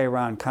to the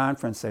Tehran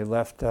conference, they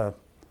left the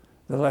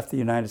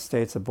United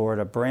States aboard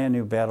a brand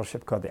new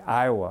battleship called the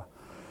Iowa.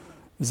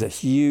 It was a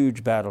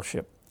huge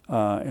battleship,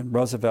 and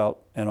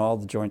Roosevelt and all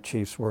the Joint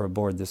Chiefs were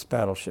aboard this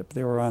battleship.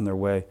 They were on their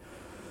way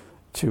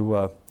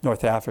to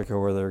North Africa,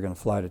 where they were going to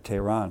fly to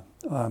Tehran.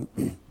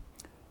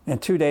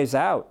 And 2 days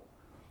out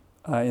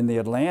in the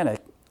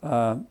Atlantic,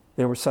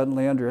 they were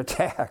suddenly under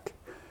attack.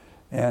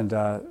 And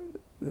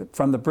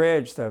from the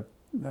bridge, the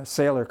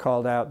sailor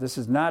called out, "This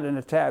is not an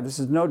attack. This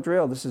is no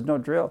drill. This is no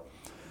drill."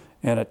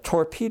 And a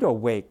torpedo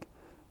wake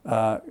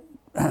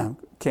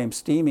came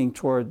steaming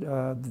toward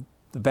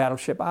the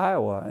battleship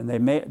Iowa, and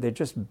they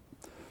just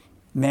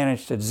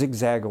managed to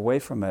zigzag away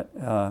from it.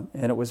 And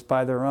it was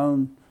by their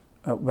own,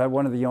 by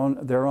one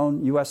of their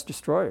own U.S.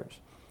 destroyers.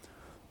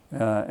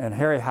 And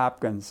Harry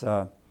Hopkins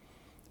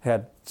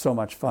had so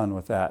much fun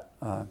with that.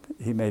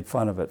 He made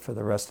fun of it for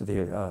the rest of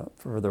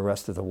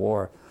the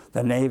war.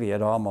 The Navy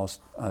had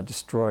almost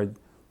destroyed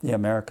the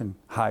American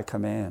High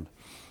Command.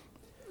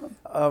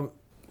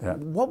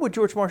 What would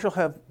George Marshall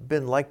have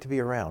been like to be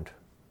around?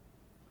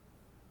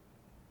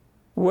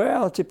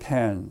 Well, it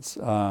depends.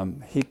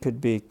 He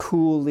could be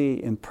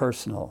coolly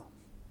impersonal,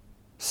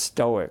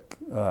 stoic,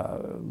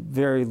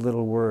 very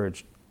little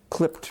words,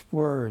 clipped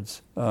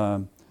words.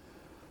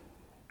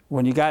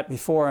 When you got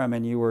before him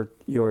and you were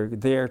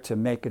there to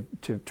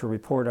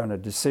report on a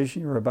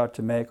decision you were about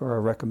to make or a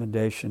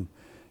recommendation,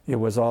 it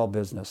was all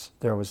business.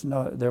 There was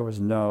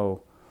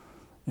no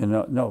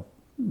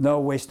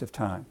waste of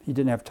time. He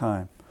didn't have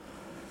time.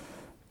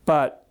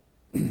 But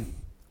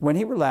when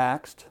he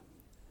relaxed,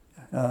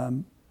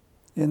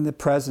 in the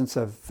presence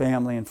of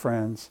family and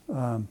friends,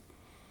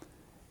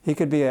 he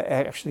could be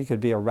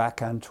a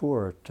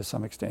raconteur to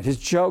some extent. His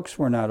jokes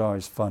were not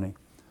always funny.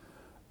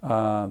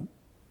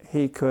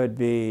 He could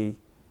be,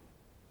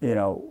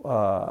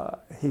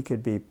 he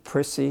could be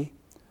prissy.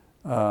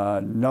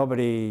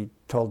 Nobody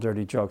told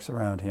dirty jokes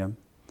around him.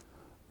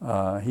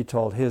 He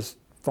told his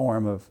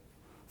form of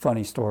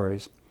funny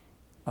stories.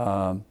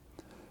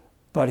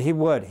 But he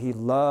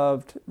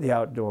loved the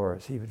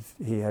outdoors.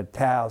 He had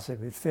pals that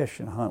he would fish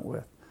and hunt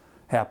with.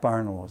 Hap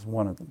Arnold was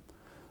one of them.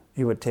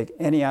 He would take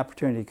any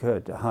opportunity he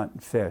could to hunt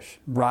and fish,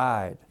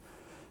 ride.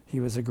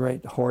 He was a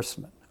great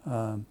horseman.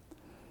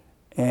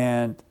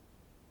 And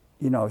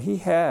he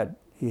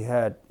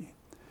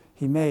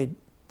made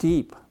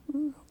deep,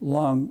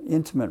 long,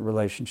 intimate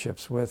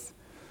relationships with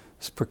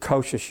this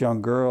precocious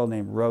young girl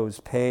named Rose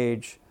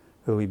Page,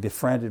 who he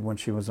befriended when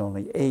she was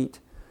only 8,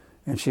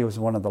 and she was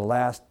one of the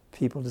last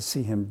people to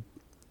see him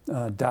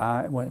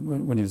die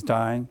when he was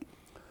dying.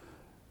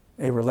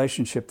 A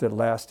relationship that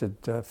lasted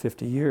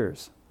 50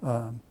 years.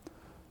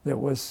 That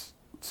was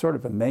sort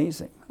of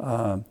amazing.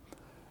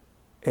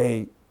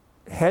 A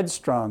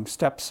headstrong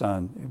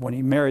stepson. When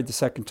he married the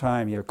second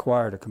time, he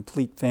acquired a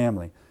complete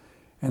family.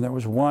 And there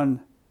was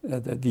one,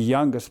 the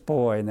youngest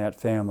boy in that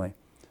family,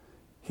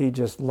 he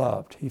just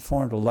loved. He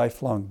formed a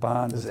lifelong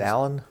bond. This is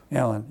Alan?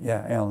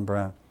 Alan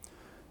Brown.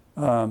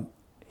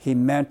 He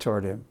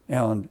mentored him.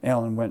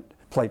 Alan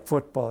played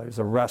football. He was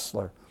a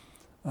wrestler.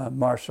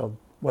 Marshall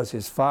was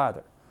his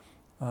father,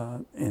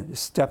 and his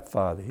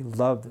stepfather. He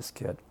loved this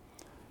kid.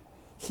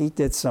 He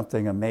did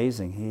something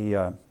amazing.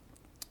 In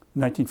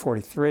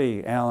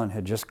 1943, Alan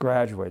had just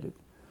graduated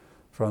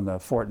from the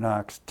Fort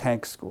Knox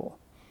Tank School,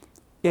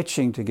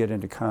 itching to get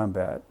into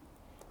combat.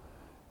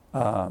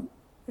 And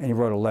he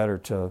wrote a letter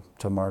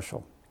to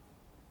Marshall.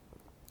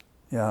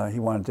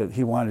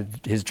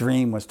 His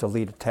dream was to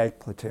lead a tank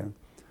platoon.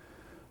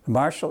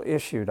 Marshall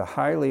issued a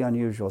highly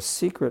unusual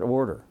secret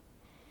order,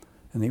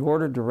 and the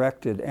order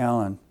directed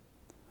Alan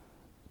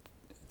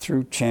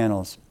through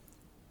channels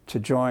to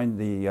join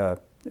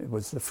it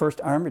was the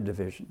 1st Armored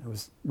Division. It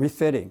was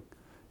refitting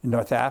in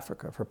North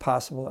Africa for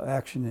possible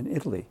action in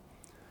Italy.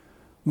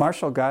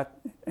 Marshall got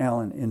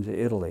Alan into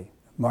Italy,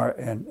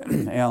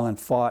 and Alan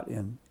fought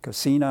in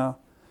Cassino,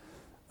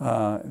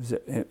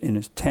 in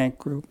his tank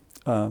group.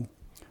 And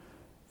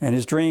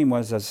his dream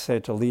was, as I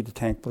said, to lead the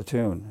tank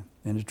platoon.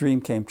 And his dream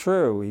came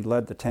true. He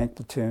led the tank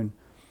platoon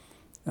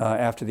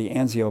after the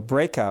Anzio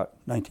breakout,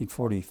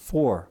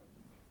 1944,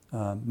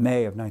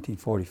 May of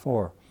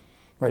 1944,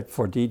 right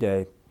before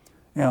D-Day.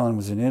 Alan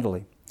was in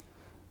Italy.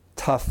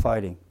 Tough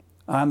fighting.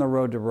 On the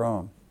road to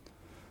Rome,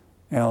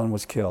 Alan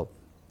was killed.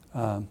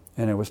 And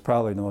it was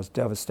probably the most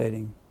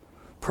devastating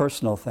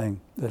personal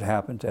thing that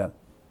happened to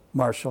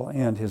Marshall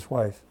and his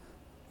wife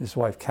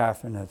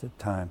Catherine at the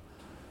time.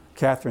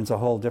 Catherine's a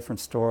whole different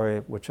story,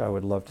 which I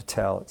would love to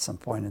tell at some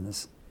point in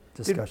this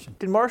discussion.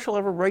 Did Marshall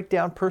ever write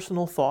down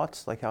personal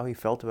thoughts, like how he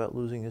felt about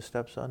losing his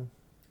stepson?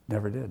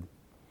 Never did.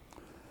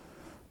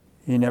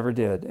 He never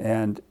did.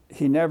 And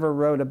he never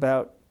wrote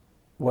about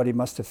what he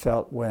must have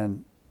felt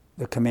when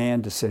the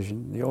command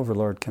decision, the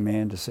Overlord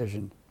command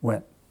decision,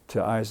 went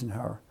to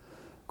Eisenhower.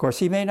 Of course,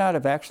 he may not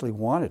have actually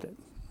wanted it.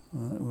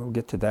 We'll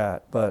get to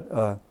that.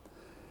 But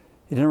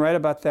He didn't write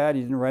about that.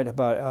 He didn't write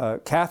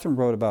about. Catherine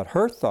wrote about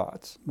her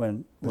thoughts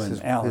when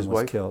Alan was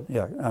wife? killed.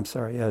 Yeah, I'm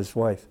sorry. Yeah, his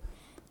wife.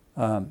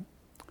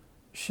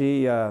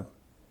 She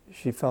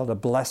felt a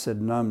blessed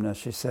numbness.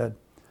 She said,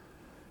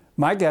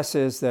 "My guess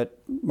is that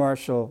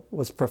Marshall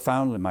was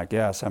profoundly. My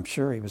guess. I'm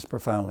sure he was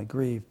profoundly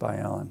grieved by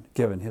Alan,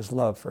 given his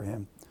love for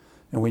him,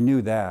 and we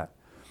knew that.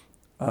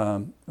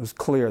 It was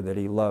clear that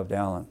he loved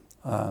Alan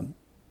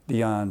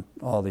beyond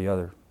all the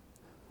other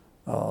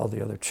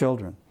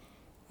children."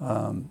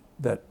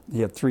 That he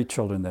had 3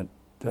 children that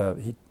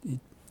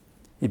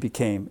he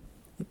became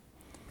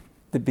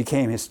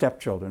his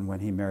stepchildren when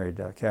he married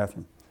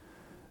Catherine.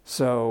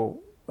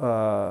 So,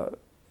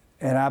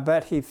 and I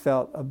bet he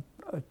felt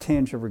a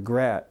tinge of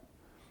regret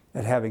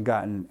at having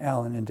gotten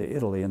Alan into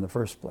Italy in the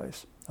first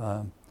place.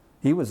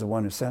 He was the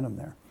one who sent him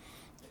there.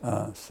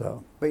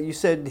 But you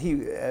said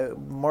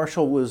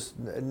Marshall was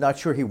not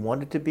sure he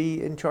wanted to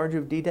be in charge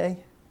of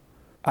D-Day?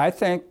 I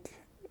think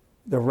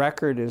the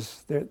record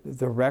is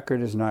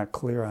not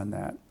clear on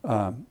that.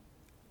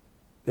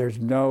 There's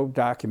no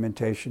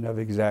documentation of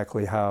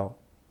exactly how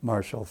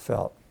Marshall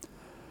felt.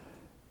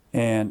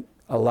 And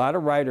a lot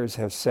of writers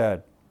have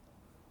said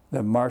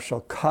that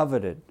Marshall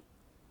coveted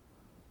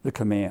the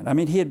command. I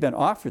mean, he had been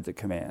offered the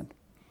command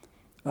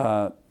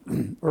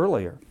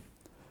earlier,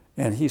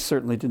 and he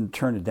certainly didn't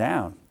turn it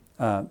down.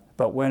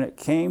 But when it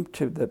came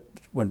to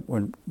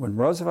when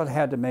Roosevelt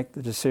had to make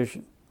the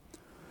decision,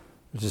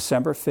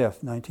 December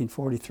 5th,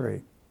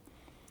 1943.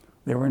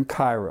 They were in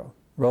Cairo.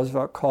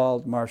 Roosevelt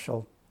called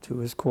Marshall to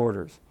his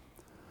quarters.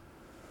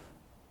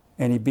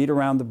 And he beat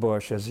around the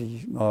bush, as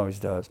he always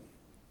does.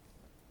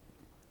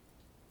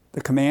 The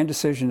command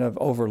decision of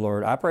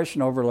Overlord,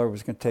 Operation Overlord,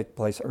 was going to take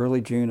place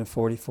early June of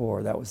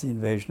 44. That was the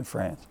invasion of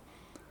France.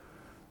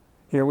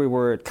 Here we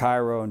were at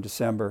Cairo in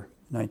December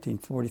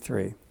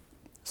 1943.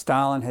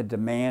 Stalin had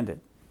demanded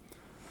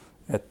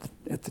at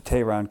the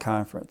Tehran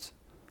conference,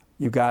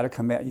 you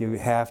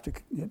have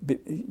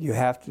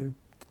to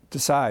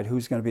decide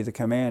who's going to be the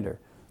commander.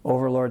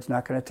 Overlord's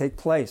not going to take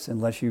place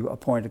unless you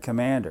appoint a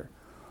commander.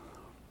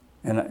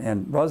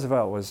 And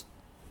Roosevelt was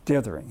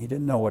dithering. He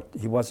didn't know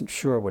he wasn't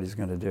sure what he's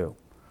going to do.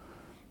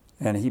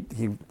 And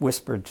he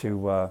whispered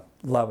to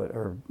Lovett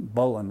or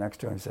Bolin next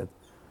to him. He said,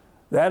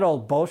 "That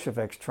old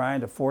Bolshevik's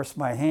trying to force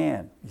my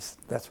hand."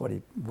 That's what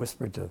he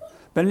whispered to.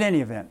 But in any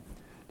event,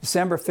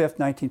 December 5th,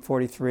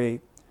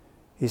 1943,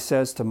 he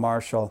says to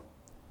Marshall,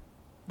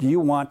 "Do you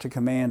want to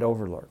command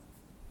Overlord?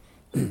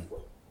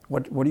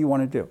 What do you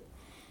want to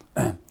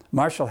do?"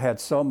 Marshall had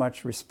so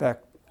much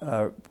respect.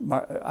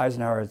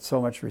 Eisenhower had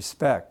so much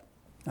respect.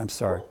 I'm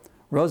sorry.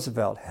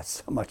 Roosevelt had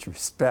so much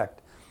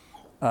respect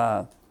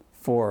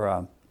for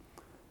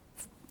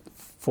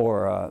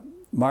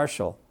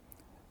Marshall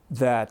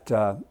that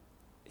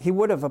he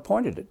would have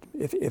appointed it.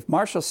 If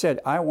Marshall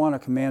said, "I want to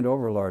command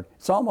Overlord,"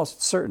 it's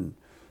almost certain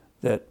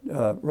that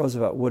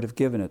Roosevelt would have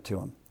given it to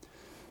him.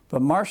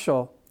 But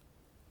Marshall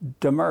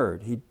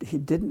demurred. He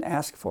didn't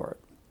ask for it.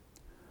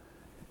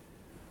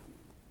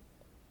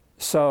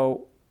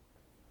 So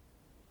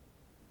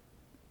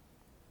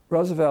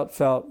Roosevelt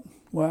felt,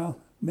 well,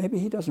 maybe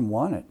he doesn't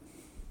want it.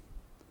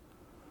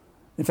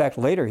 In fact,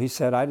 later he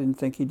said, "I didn't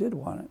think he did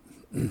want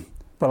it."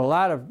 But a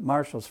lot of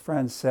Marshall's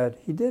friends said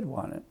he did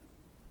want it.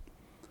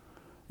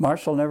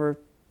 Marshall never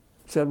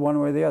said one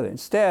way or the other.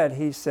 Instead,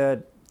 he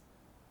said,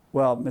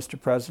 "Well,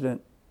 Mr.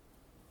 President,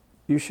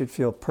 you should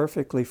feel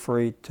perfectly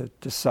free to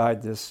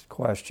decide this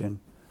question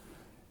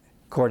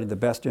according to the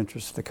best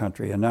interests of the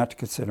country and not to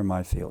consider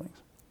my feelings."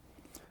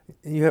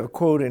 You have a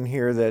quote in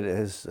here that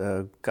has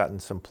gotten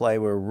some play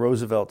where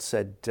Roosevelt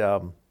said,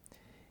 I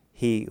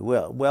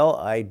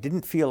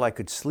didn't feel I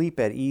could sleep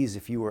at ease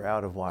if you were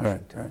out of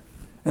Washington. Right.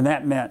 And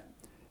that meant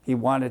he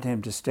wanted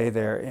him to stay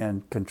there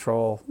and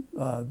control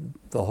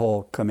the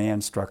whole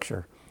command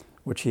structure,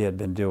 which he had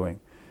been doing.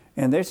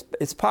 And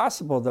it's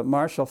possible that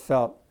Marshall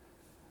felt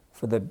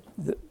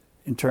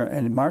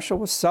and Marshall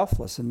was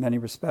selfless in many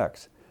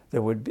respects,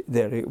 that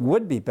it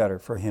would be better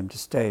for him to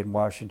stay in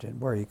Washington,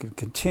 where he could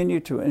continue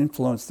to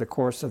influence the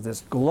course of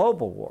this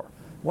global war.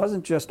 It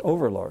wasn't just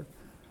Overlord.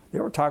 They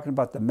were talking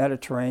about the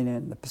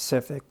Mediterranean, the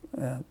Pacific,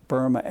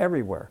 Burma,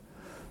 everywhere.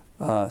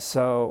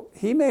 So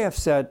he may have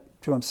said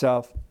to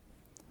himself,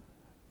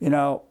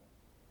 I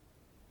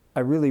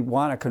really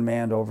want to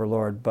command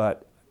Overlord,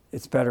 but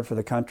it's better for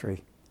the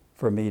country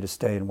for me to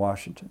stay in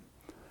Washington.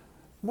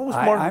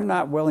 I'm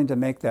not willing to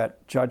make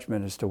that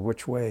judgment as to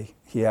which way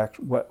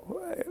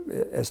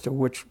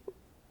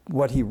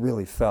what he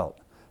really felt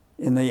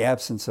in the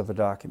absence of a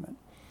document.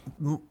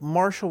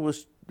 Marshall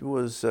was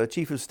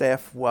chief of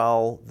staff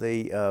while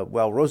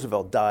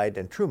Roosevelt died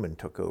and Truman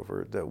took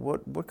over.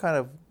 What kind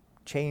of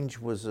change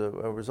was a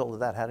result of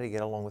that? How did he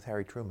get along with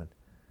Harry Truman?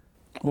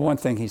 Well, one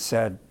thing he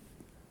said,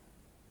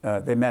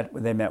 they met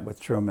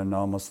with Truman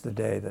almost the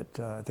day that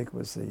I think it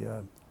was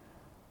either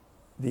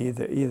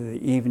the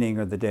evening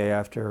or the day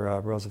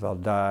after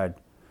Roosevelt died.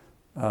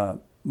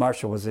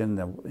 Marshall was in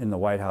the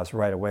White House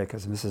right away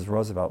because Mrs.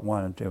 Roosevelt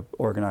wanted to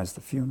organize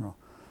the funeral.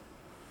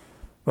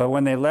 But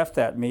when they left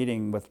that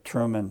meeting with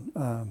Truman,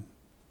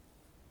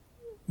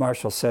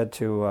 Marshall said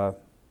to, I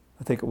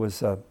think it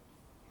was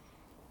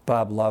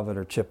Bob Lovett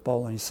or Chip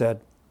Bolin, he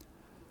said,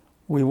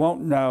 "We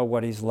won't know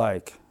what he's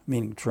like,"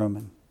 meaning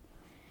Truman,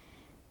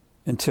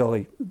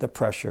 until the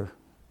pressure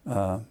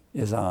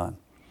is on.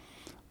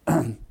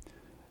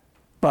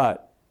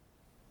 But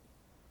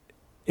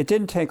it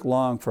didn't take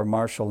long for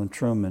Marshall and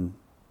Truman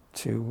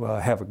to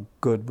have a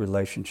good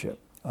relationship.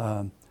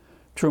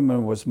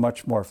 Truman was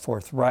much more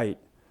forthright,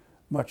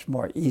 much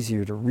more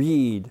easier to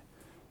read.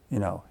 You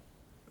know,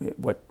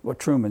 what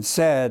Truman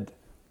said,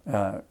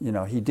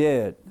 he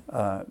did.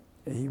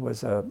 He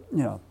was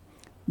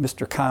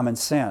Mr. Common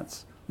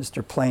Sense,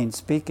 Mr. Plain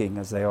Speaking,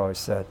 as they always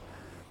said.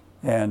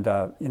 And,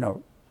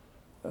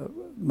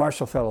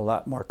 Marshall felt a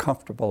lot more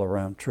comfortable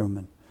around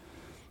Truman.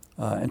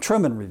 And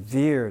Truman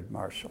revered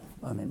Marshall.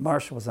 I mean,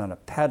 Marshall was on a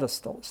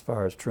pedestal as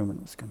far as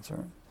Truman was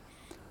concerned.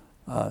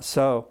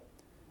 So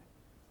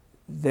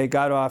they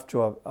got off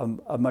to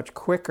a much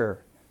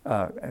quicker,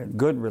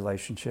 good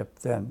relationship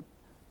than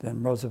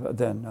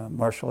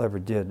Marshall ever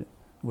did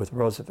with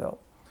Roosevelt.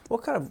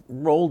 What kind of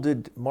role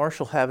did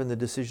Marshall have in the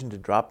decision to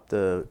drop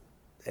the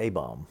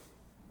A-bomb?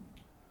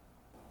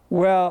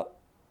 Well,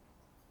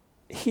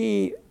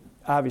 he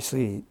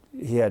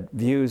had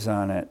views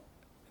on it,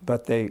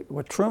 but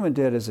what Truman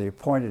did is he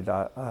appointed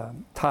a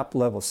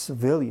top-level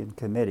civilian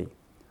committee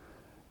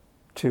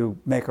to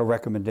make a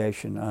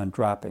recommendation on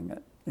dropping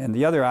it. And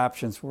the other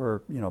options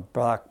were,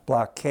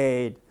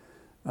 blockade,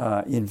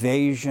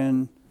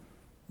 invasion,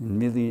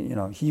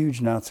 huge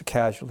amounts of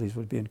casualties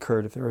would be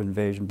incurred if there were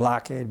invasion.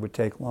 Blockade would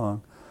take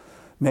long.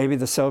 Maybe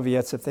the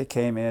Soviets, if they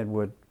came in,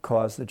 would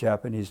cause the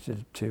Japanese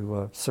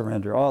to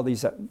surrender. All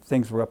these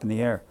things were up in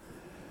the air.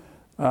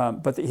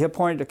 But he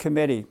appointed a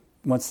committee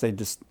once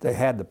they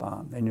had the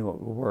bomb. They knew it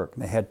would work,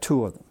 and they had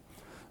two of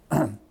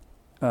them.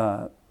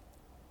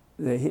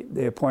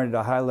 They appointed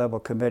a high-level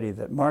committee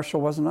that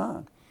Marshall wasn't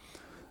on.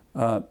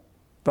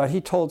 But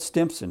he told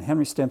Stimson,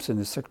 Henry Stimson,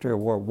 the Secretary of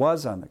War,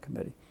 was on the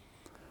committee.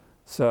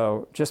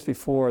 So just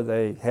before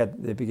they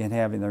began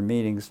having their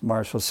meetings,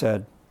 Marshall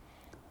said,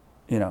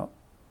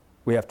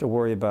 we have to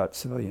worry about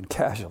civilian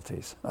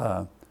casualties.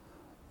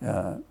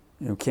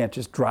 You can't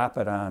just drop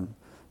it on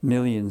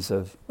millions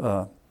of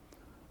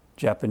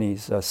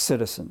Japanese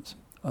citizens.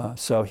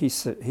 So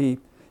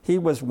he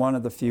was one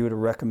of the few to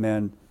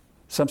recommend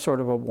some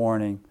sort of a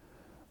warning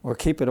or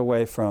keep it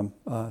away from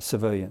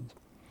civilians.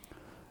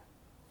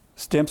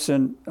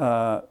 Stimson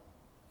was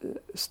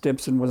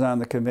on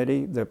the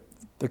committee. The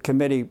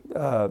committee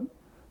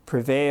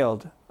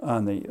prevailed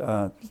on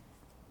the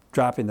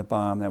dropping the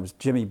bomb. That was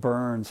Jimmy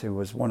Burns, who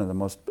was one of the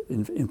most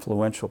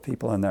influential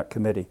people on that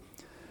committee.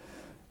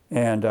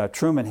 And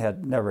Truman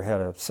had never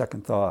had a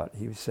second thought.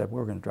 He said,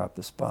 we're going to drop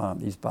these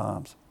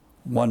bombs,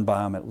 one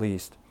bomb at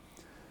least.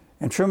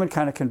 And Truman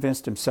kind of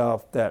convinced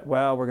himself that,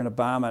 well, we're going to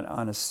bomb it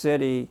on a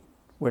city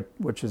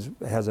which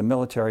has a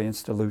military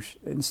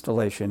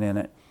installation in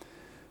it.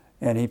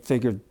 And he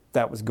figured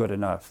that was good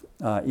enough,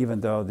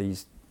 even though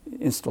these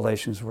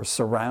installations were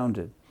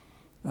surrounded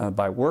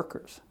by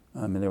workers.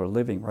 I mean, they were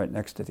living right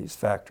next to these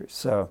factories.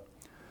 So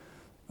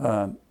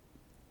not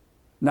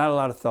a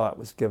lot of thought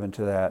was given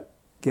to that.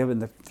 Given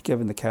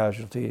the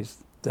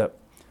casualties, that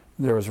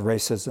there was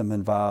racism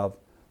involved,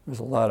 there was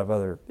a lot of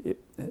other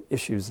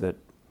issues that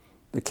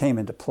came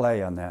into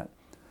play on that.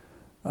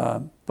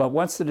 But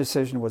once the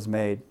decision was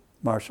made,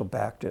 Marshall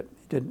backed it.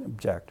 He didn't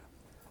object.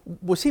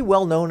 Was he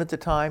well known at the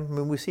time? I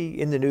mean, was he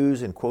in the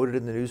news and quoted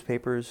in the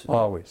newspapers?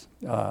 Always.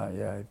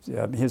 Yeah.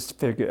 His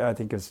figure, I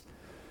think his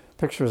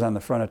picture was on the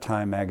front of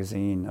Time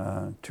magazine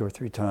 2 or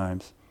 3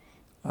 times.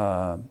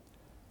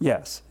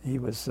 Yes, he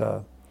was.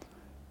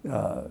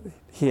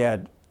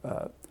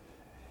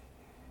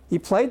 He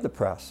played the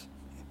press.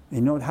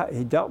 He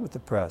dealt with the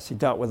press. He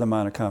dealt with them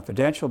on a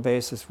confidential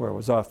basis where it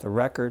was off the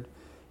record.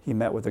 He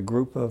met with a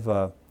group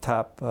of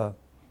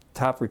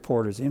top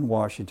reporters in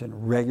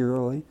Washington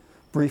regularly,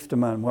 briefed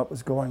them on what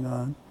was going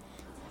on.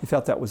 He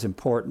felt that was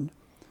important.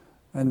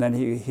 And then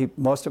he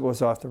most of it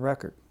was off the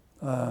record.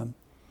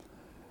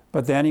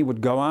 But then he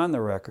would go on the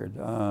record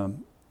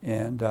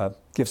and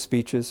give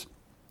speeches.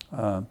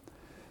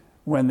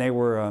 When they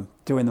were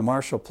doing the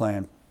Marshall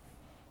Plan,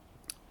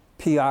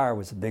 PR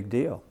was a big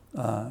deal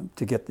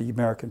to get the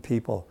American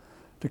people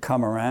to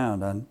come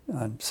around on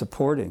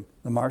supporting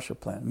the Marshall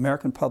Plan.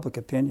 American public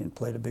opinion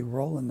played a big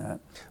role in that.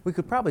 We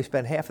could probably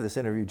spend half of this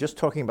interview just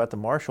talking about the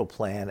Marshall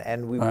Plan,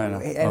 and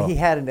he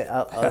had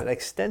an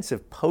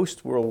extensive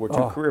post-World War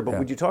II career. But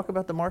would you talk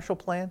about the Marshall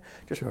Plan?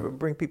 Just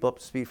bring people up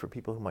to speed for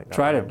people who might not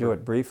remember. To do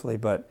it briefly,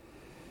 but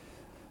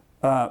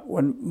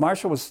when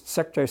Marshall was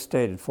Secretary of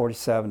State in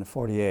 47 to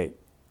 48,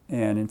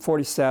 and in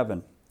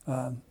 47,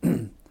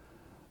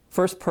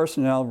 first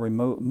personnel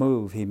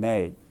move he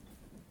made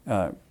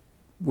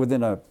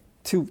within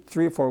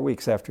 3 or 4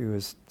 weeks after he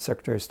was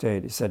Secretary of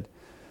State, he said,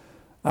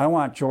 I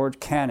want George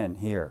Kennan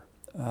here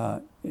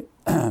at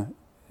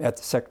the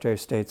Secretary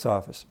of State's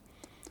office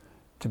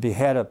to be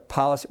head of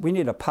policy. We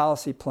need a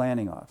policy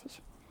planning office.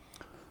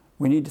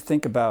 We need to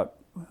think about,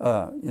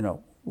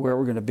 where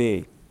we're going to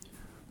be,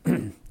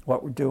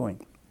 what we're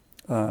doing.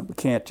 We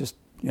can't just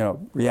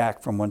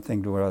react from one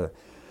thing to another.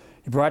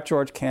 He brought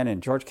George Kennan.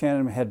 George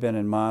Kennan had been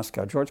in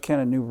Moscow. George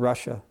Kennan knew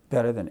Russia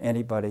better than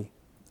anybody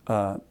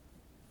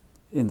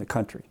in the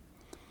country.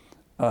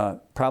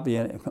 Probably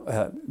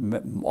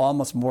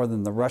almost more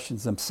than the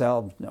Russians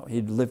themselves know.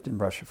 He'd lived in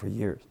Russia for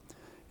years.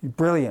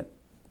 Brilliant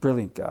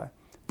guy.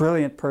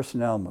 Brilliant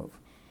personnel move.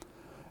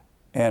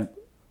 And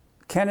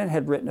Kennan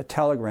had written a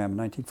telegram in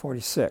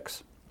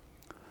 1946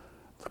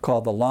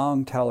 called The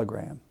Long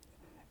Telegram.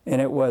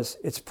 And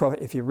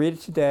if you read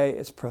it today,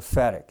 it's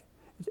prophetic.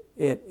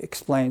 It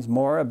explains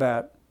more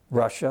about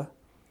Russia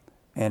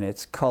and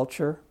its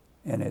culture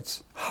and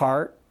its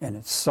heart and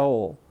its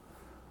soul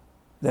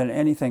than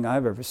anything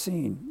I've ever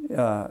seen.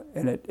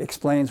 And it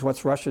explains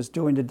what Russia's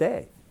doing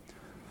today.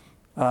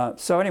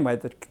 So anyway,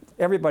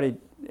 everybody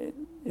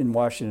in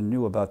Washington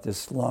knew about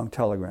this long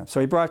telegram. So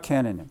he brought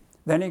Kennan in.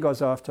 Then he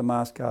goes off to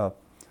Moscow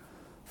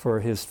for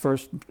his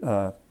first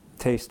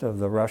taste of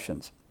the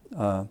Russians.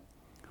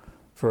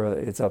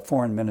 It's a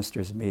foreign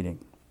ministers meeting.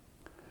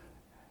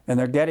 And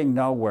they're getting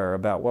nowhere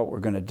about what we're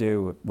going to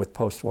do with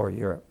post-war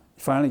Europe.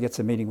 He finally gets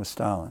a meeting with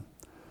Stalin.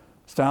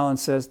 Stalin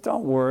says,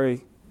 don't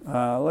worry,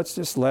 let's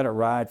just let it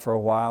ride for a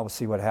while, we'll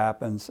see what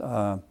happens.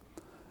 And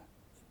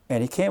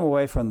he came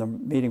away from the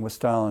meeting with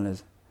Stalin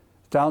as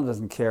Stalin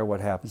doesn't care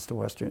what happens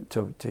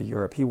to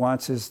Europe. He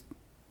wants his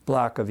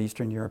bloc of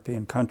Eastern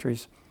European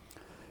countries.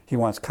 He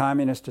wants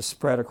communists to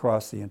spread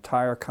across the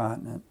entire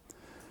continent.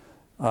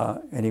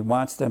 And he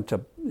wants them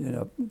to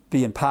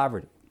be in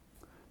poverty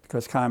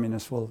because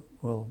communists will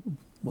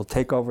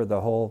take over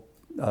the whole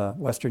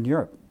Western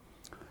Europe.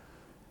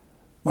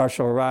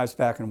 Marshall arrives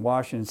back in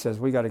Washington and says,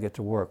 we got to get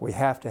to work. We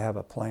have to have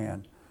a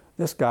plan.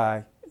 This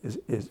guy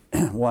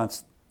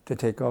wants to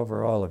take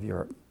over all of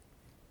Europe.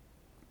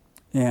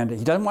 And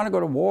he doesn't want to go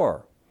to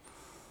war.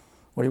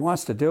 What he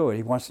wants to do,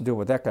 he wants to do it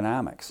with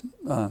economics.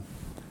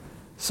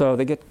 So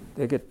they get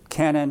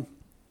Kennan,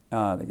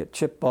 they get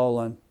Chip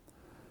Bolin,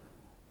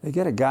 they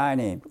get a guy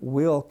named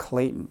Will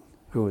Clayton,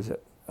 who is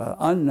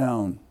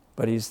unknown,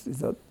 but he's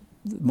the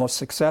most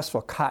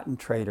successful cotton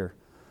trader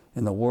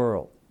in the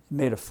world. He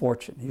made a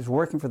fortune. He was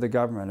working for the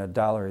government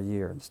 $1 a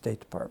year in the State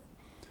Department.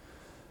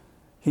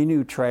 He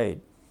knew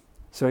trade.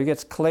 So he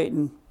gets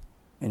Clayton,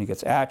 and he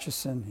gets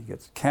Acheson, he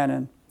gets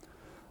Kennan,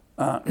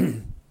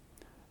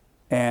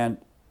 and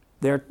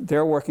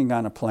they're working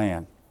on a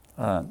plan.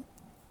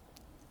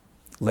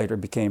 Later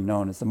became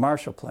known as the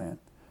Marshall Plan,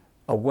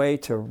 a way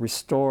to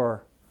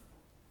restore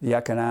the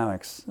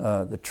economics,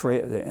 and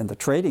the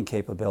trading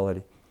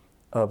capability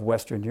of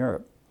Western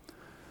Europe.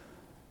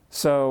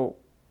 So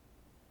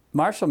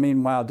Marshall,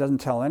 meanwhile, doesn't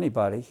tell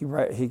anybody.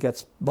 He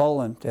gets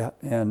Bolin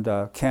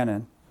and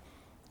Kennan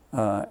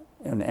and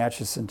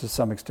Acheson to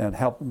some extent,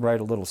 help him write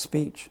a little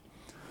speech.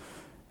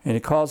 And he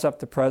calls up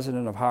the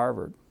president of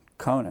Harvard,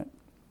 Conant,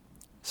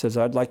 says,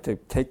 I'd like to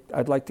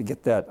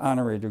get that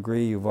honorary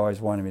degree you've always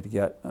wanted me to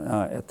get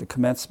at the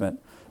commencement,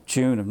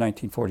 June of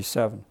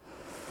 1947.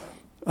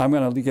 I'm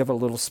going to give a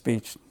little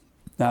speech,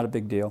 not a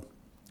big deal.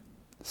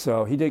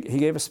 So he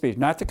gave a speech,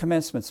 not the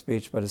commencement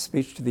speech, but a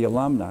speech to the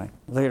alumni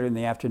later in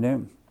the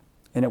afternoon.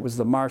 And it was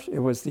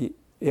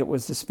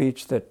the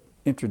speech that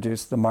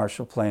introduced the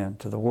Marshall Plan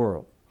to the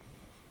world.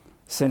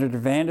 Senator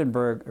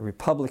Vandenberg, a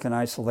Republican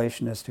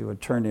isolationist who had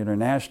turned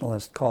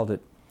internationalist, called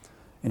it,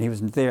 and he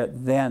was there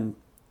then.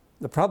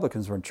 The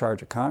Republicans were in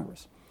charge of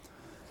Congress.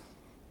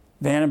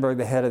 Vandenberg,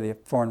 the head of the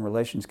Foreign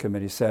Relations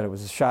Committee, said it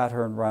was a shot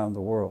heard around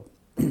the world.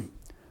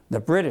 The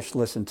British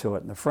listened to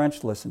it, and the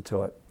French listened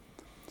to it,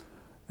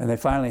 and they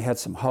finally had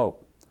some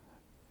hope.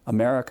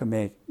 America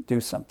may do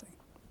something.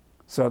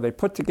 So they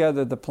put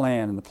together the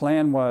plan, and the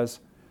plan was,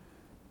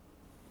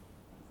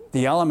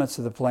 the elements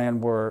of the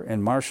plan were,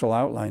 and Marshall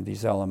outlined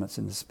these elements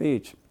in the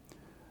speech,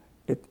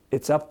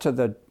 it's up to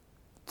the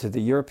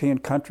European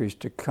countries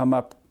to come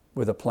up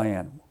with a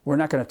plan. We're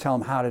not going to tell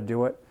them how to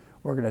do it.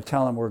 We're going to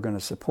tell them we're going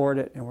to support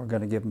it, and we're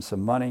going to give them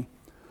some money.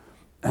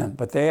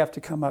 But they have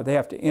to come up, they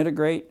have to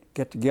integrate,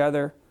 get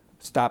together,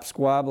 stop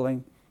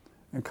squabbling,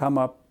 and come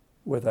up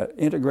with an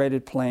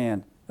integrated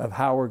plan of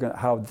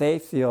how they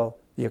feel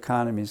the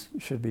economies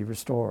should be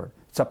restored.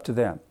 It's up to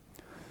them.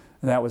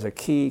 And that was a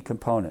key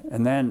component.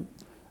 And then,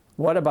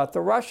 what about the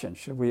Russians?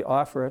 Should we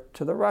offer it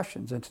to the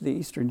Russians and to the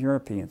Eastern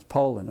Europeans,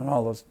 Poland, and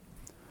all those?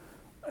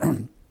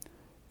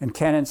 And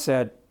Kennan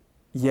said,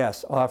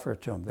 yes, offer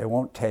it to them. They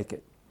won't take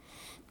it.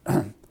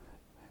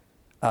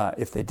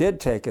 If they did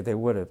take it, they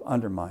would have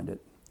undermined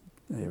it.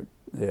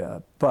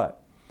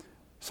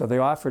 So they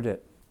offered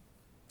it.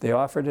 They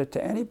offered it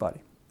to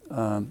anybody.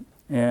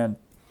 And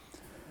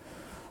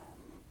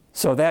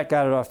so that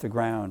got it off the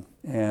ground.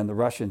 And the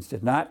Russians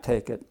did not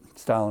take it.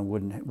 Stalin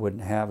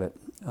wouldn't have it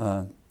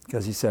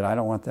because he said, I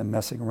don't want them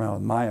messing around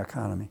with my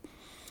economy.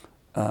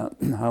 I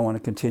want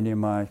to continue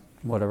my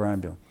whatever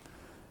I'm doing.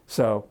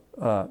 So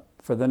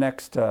for the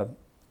next,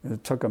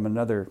 it took him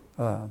another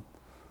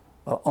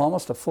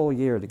almost a full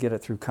year to get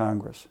it through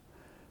Congress.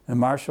 And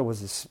Marshall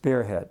was the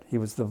spearhead. He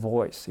was the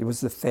voice. He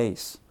was the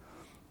face,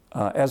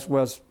 as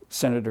was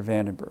Senator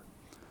Vandenberg.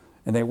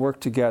 And they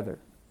worked together.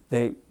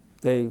 They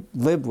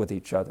lived with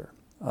each other.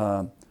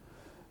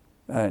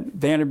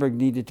 Vandenberg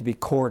needed to be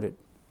courted.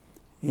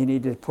 He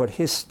needed to put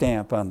his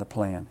stamp on the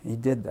plan. He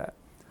did that.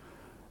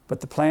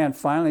 But the plan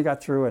finally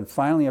got through and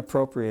finally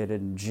appropriated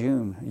in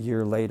June, a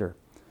year later.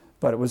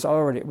 But it was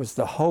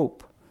the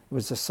hope, it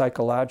was the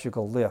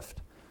psychological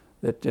lift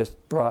that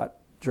just brought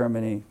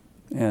Germany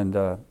and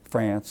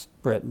France,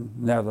 Britain,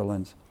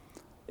 Netherlands,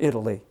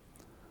 Italy.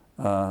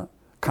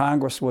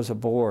 Congress was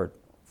aboard.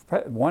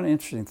 One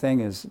interesting thing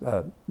is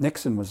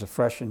Nixon was a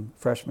freshman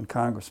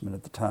congressman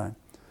at the time.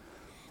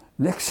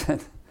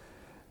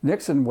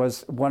 Nixon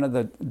was one of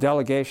the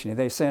delegation.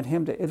 They sent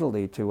him to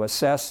Italy to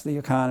assess the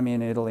economy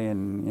in Italy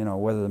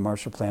and whether the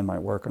Marshall Plan might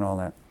work and all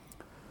that.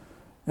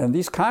 And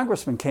these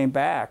congressmen came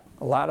back,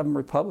 a lot of them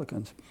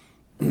Republicans,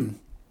 and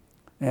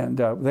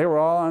they were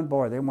all on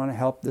board. They want to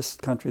help this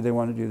country. They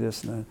want to do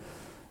this. And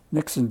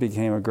Nixon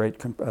became a great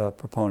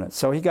proponent.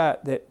 So they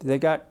got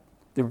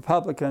the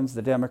Republicans,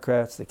 the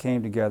Democrats. They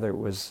came together. It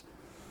was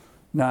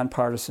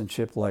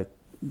nonpartisanship like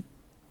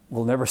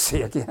we'll never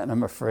see again,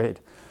 I'm afraid.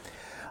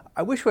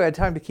 I wish we had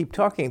time to keep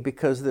talking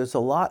because there's a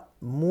lot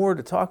more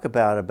to talk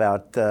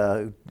about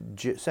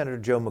Senator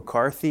Joe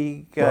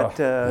McCarthy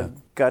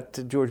got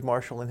George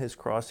Marshall in his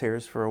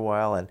crosshairs for a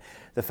while, and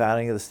the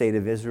founding of the State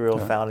of Israel,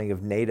 founding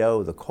of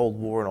NATO, the Cold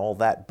War, and all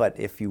that. But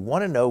if you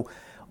want to know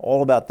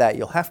all about that,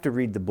 you'll have to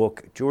read the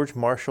book, George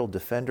Marshall,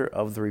 Defender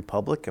of the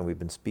Republic, and we've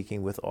been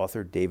speaking with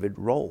author David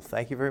Rohl.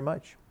 Thank you very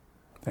much.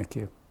 Thank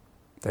you.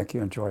 Thank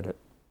you. Enjoyed it.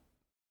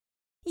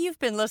 You've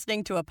been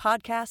listening to a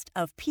podcast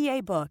of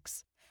PA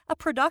Books, a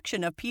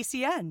production of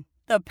PCN,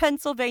 the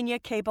Pennsylvania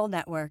Cable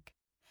Network.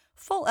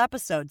 Full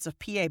episodes of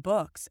PA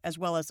Books, as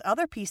well as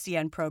other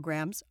PCN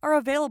programs, are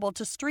available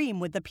to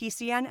stream with the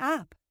PCN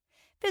app.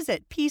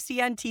 Visit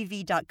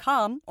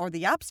PCNTV.com or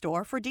the App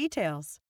Store for details.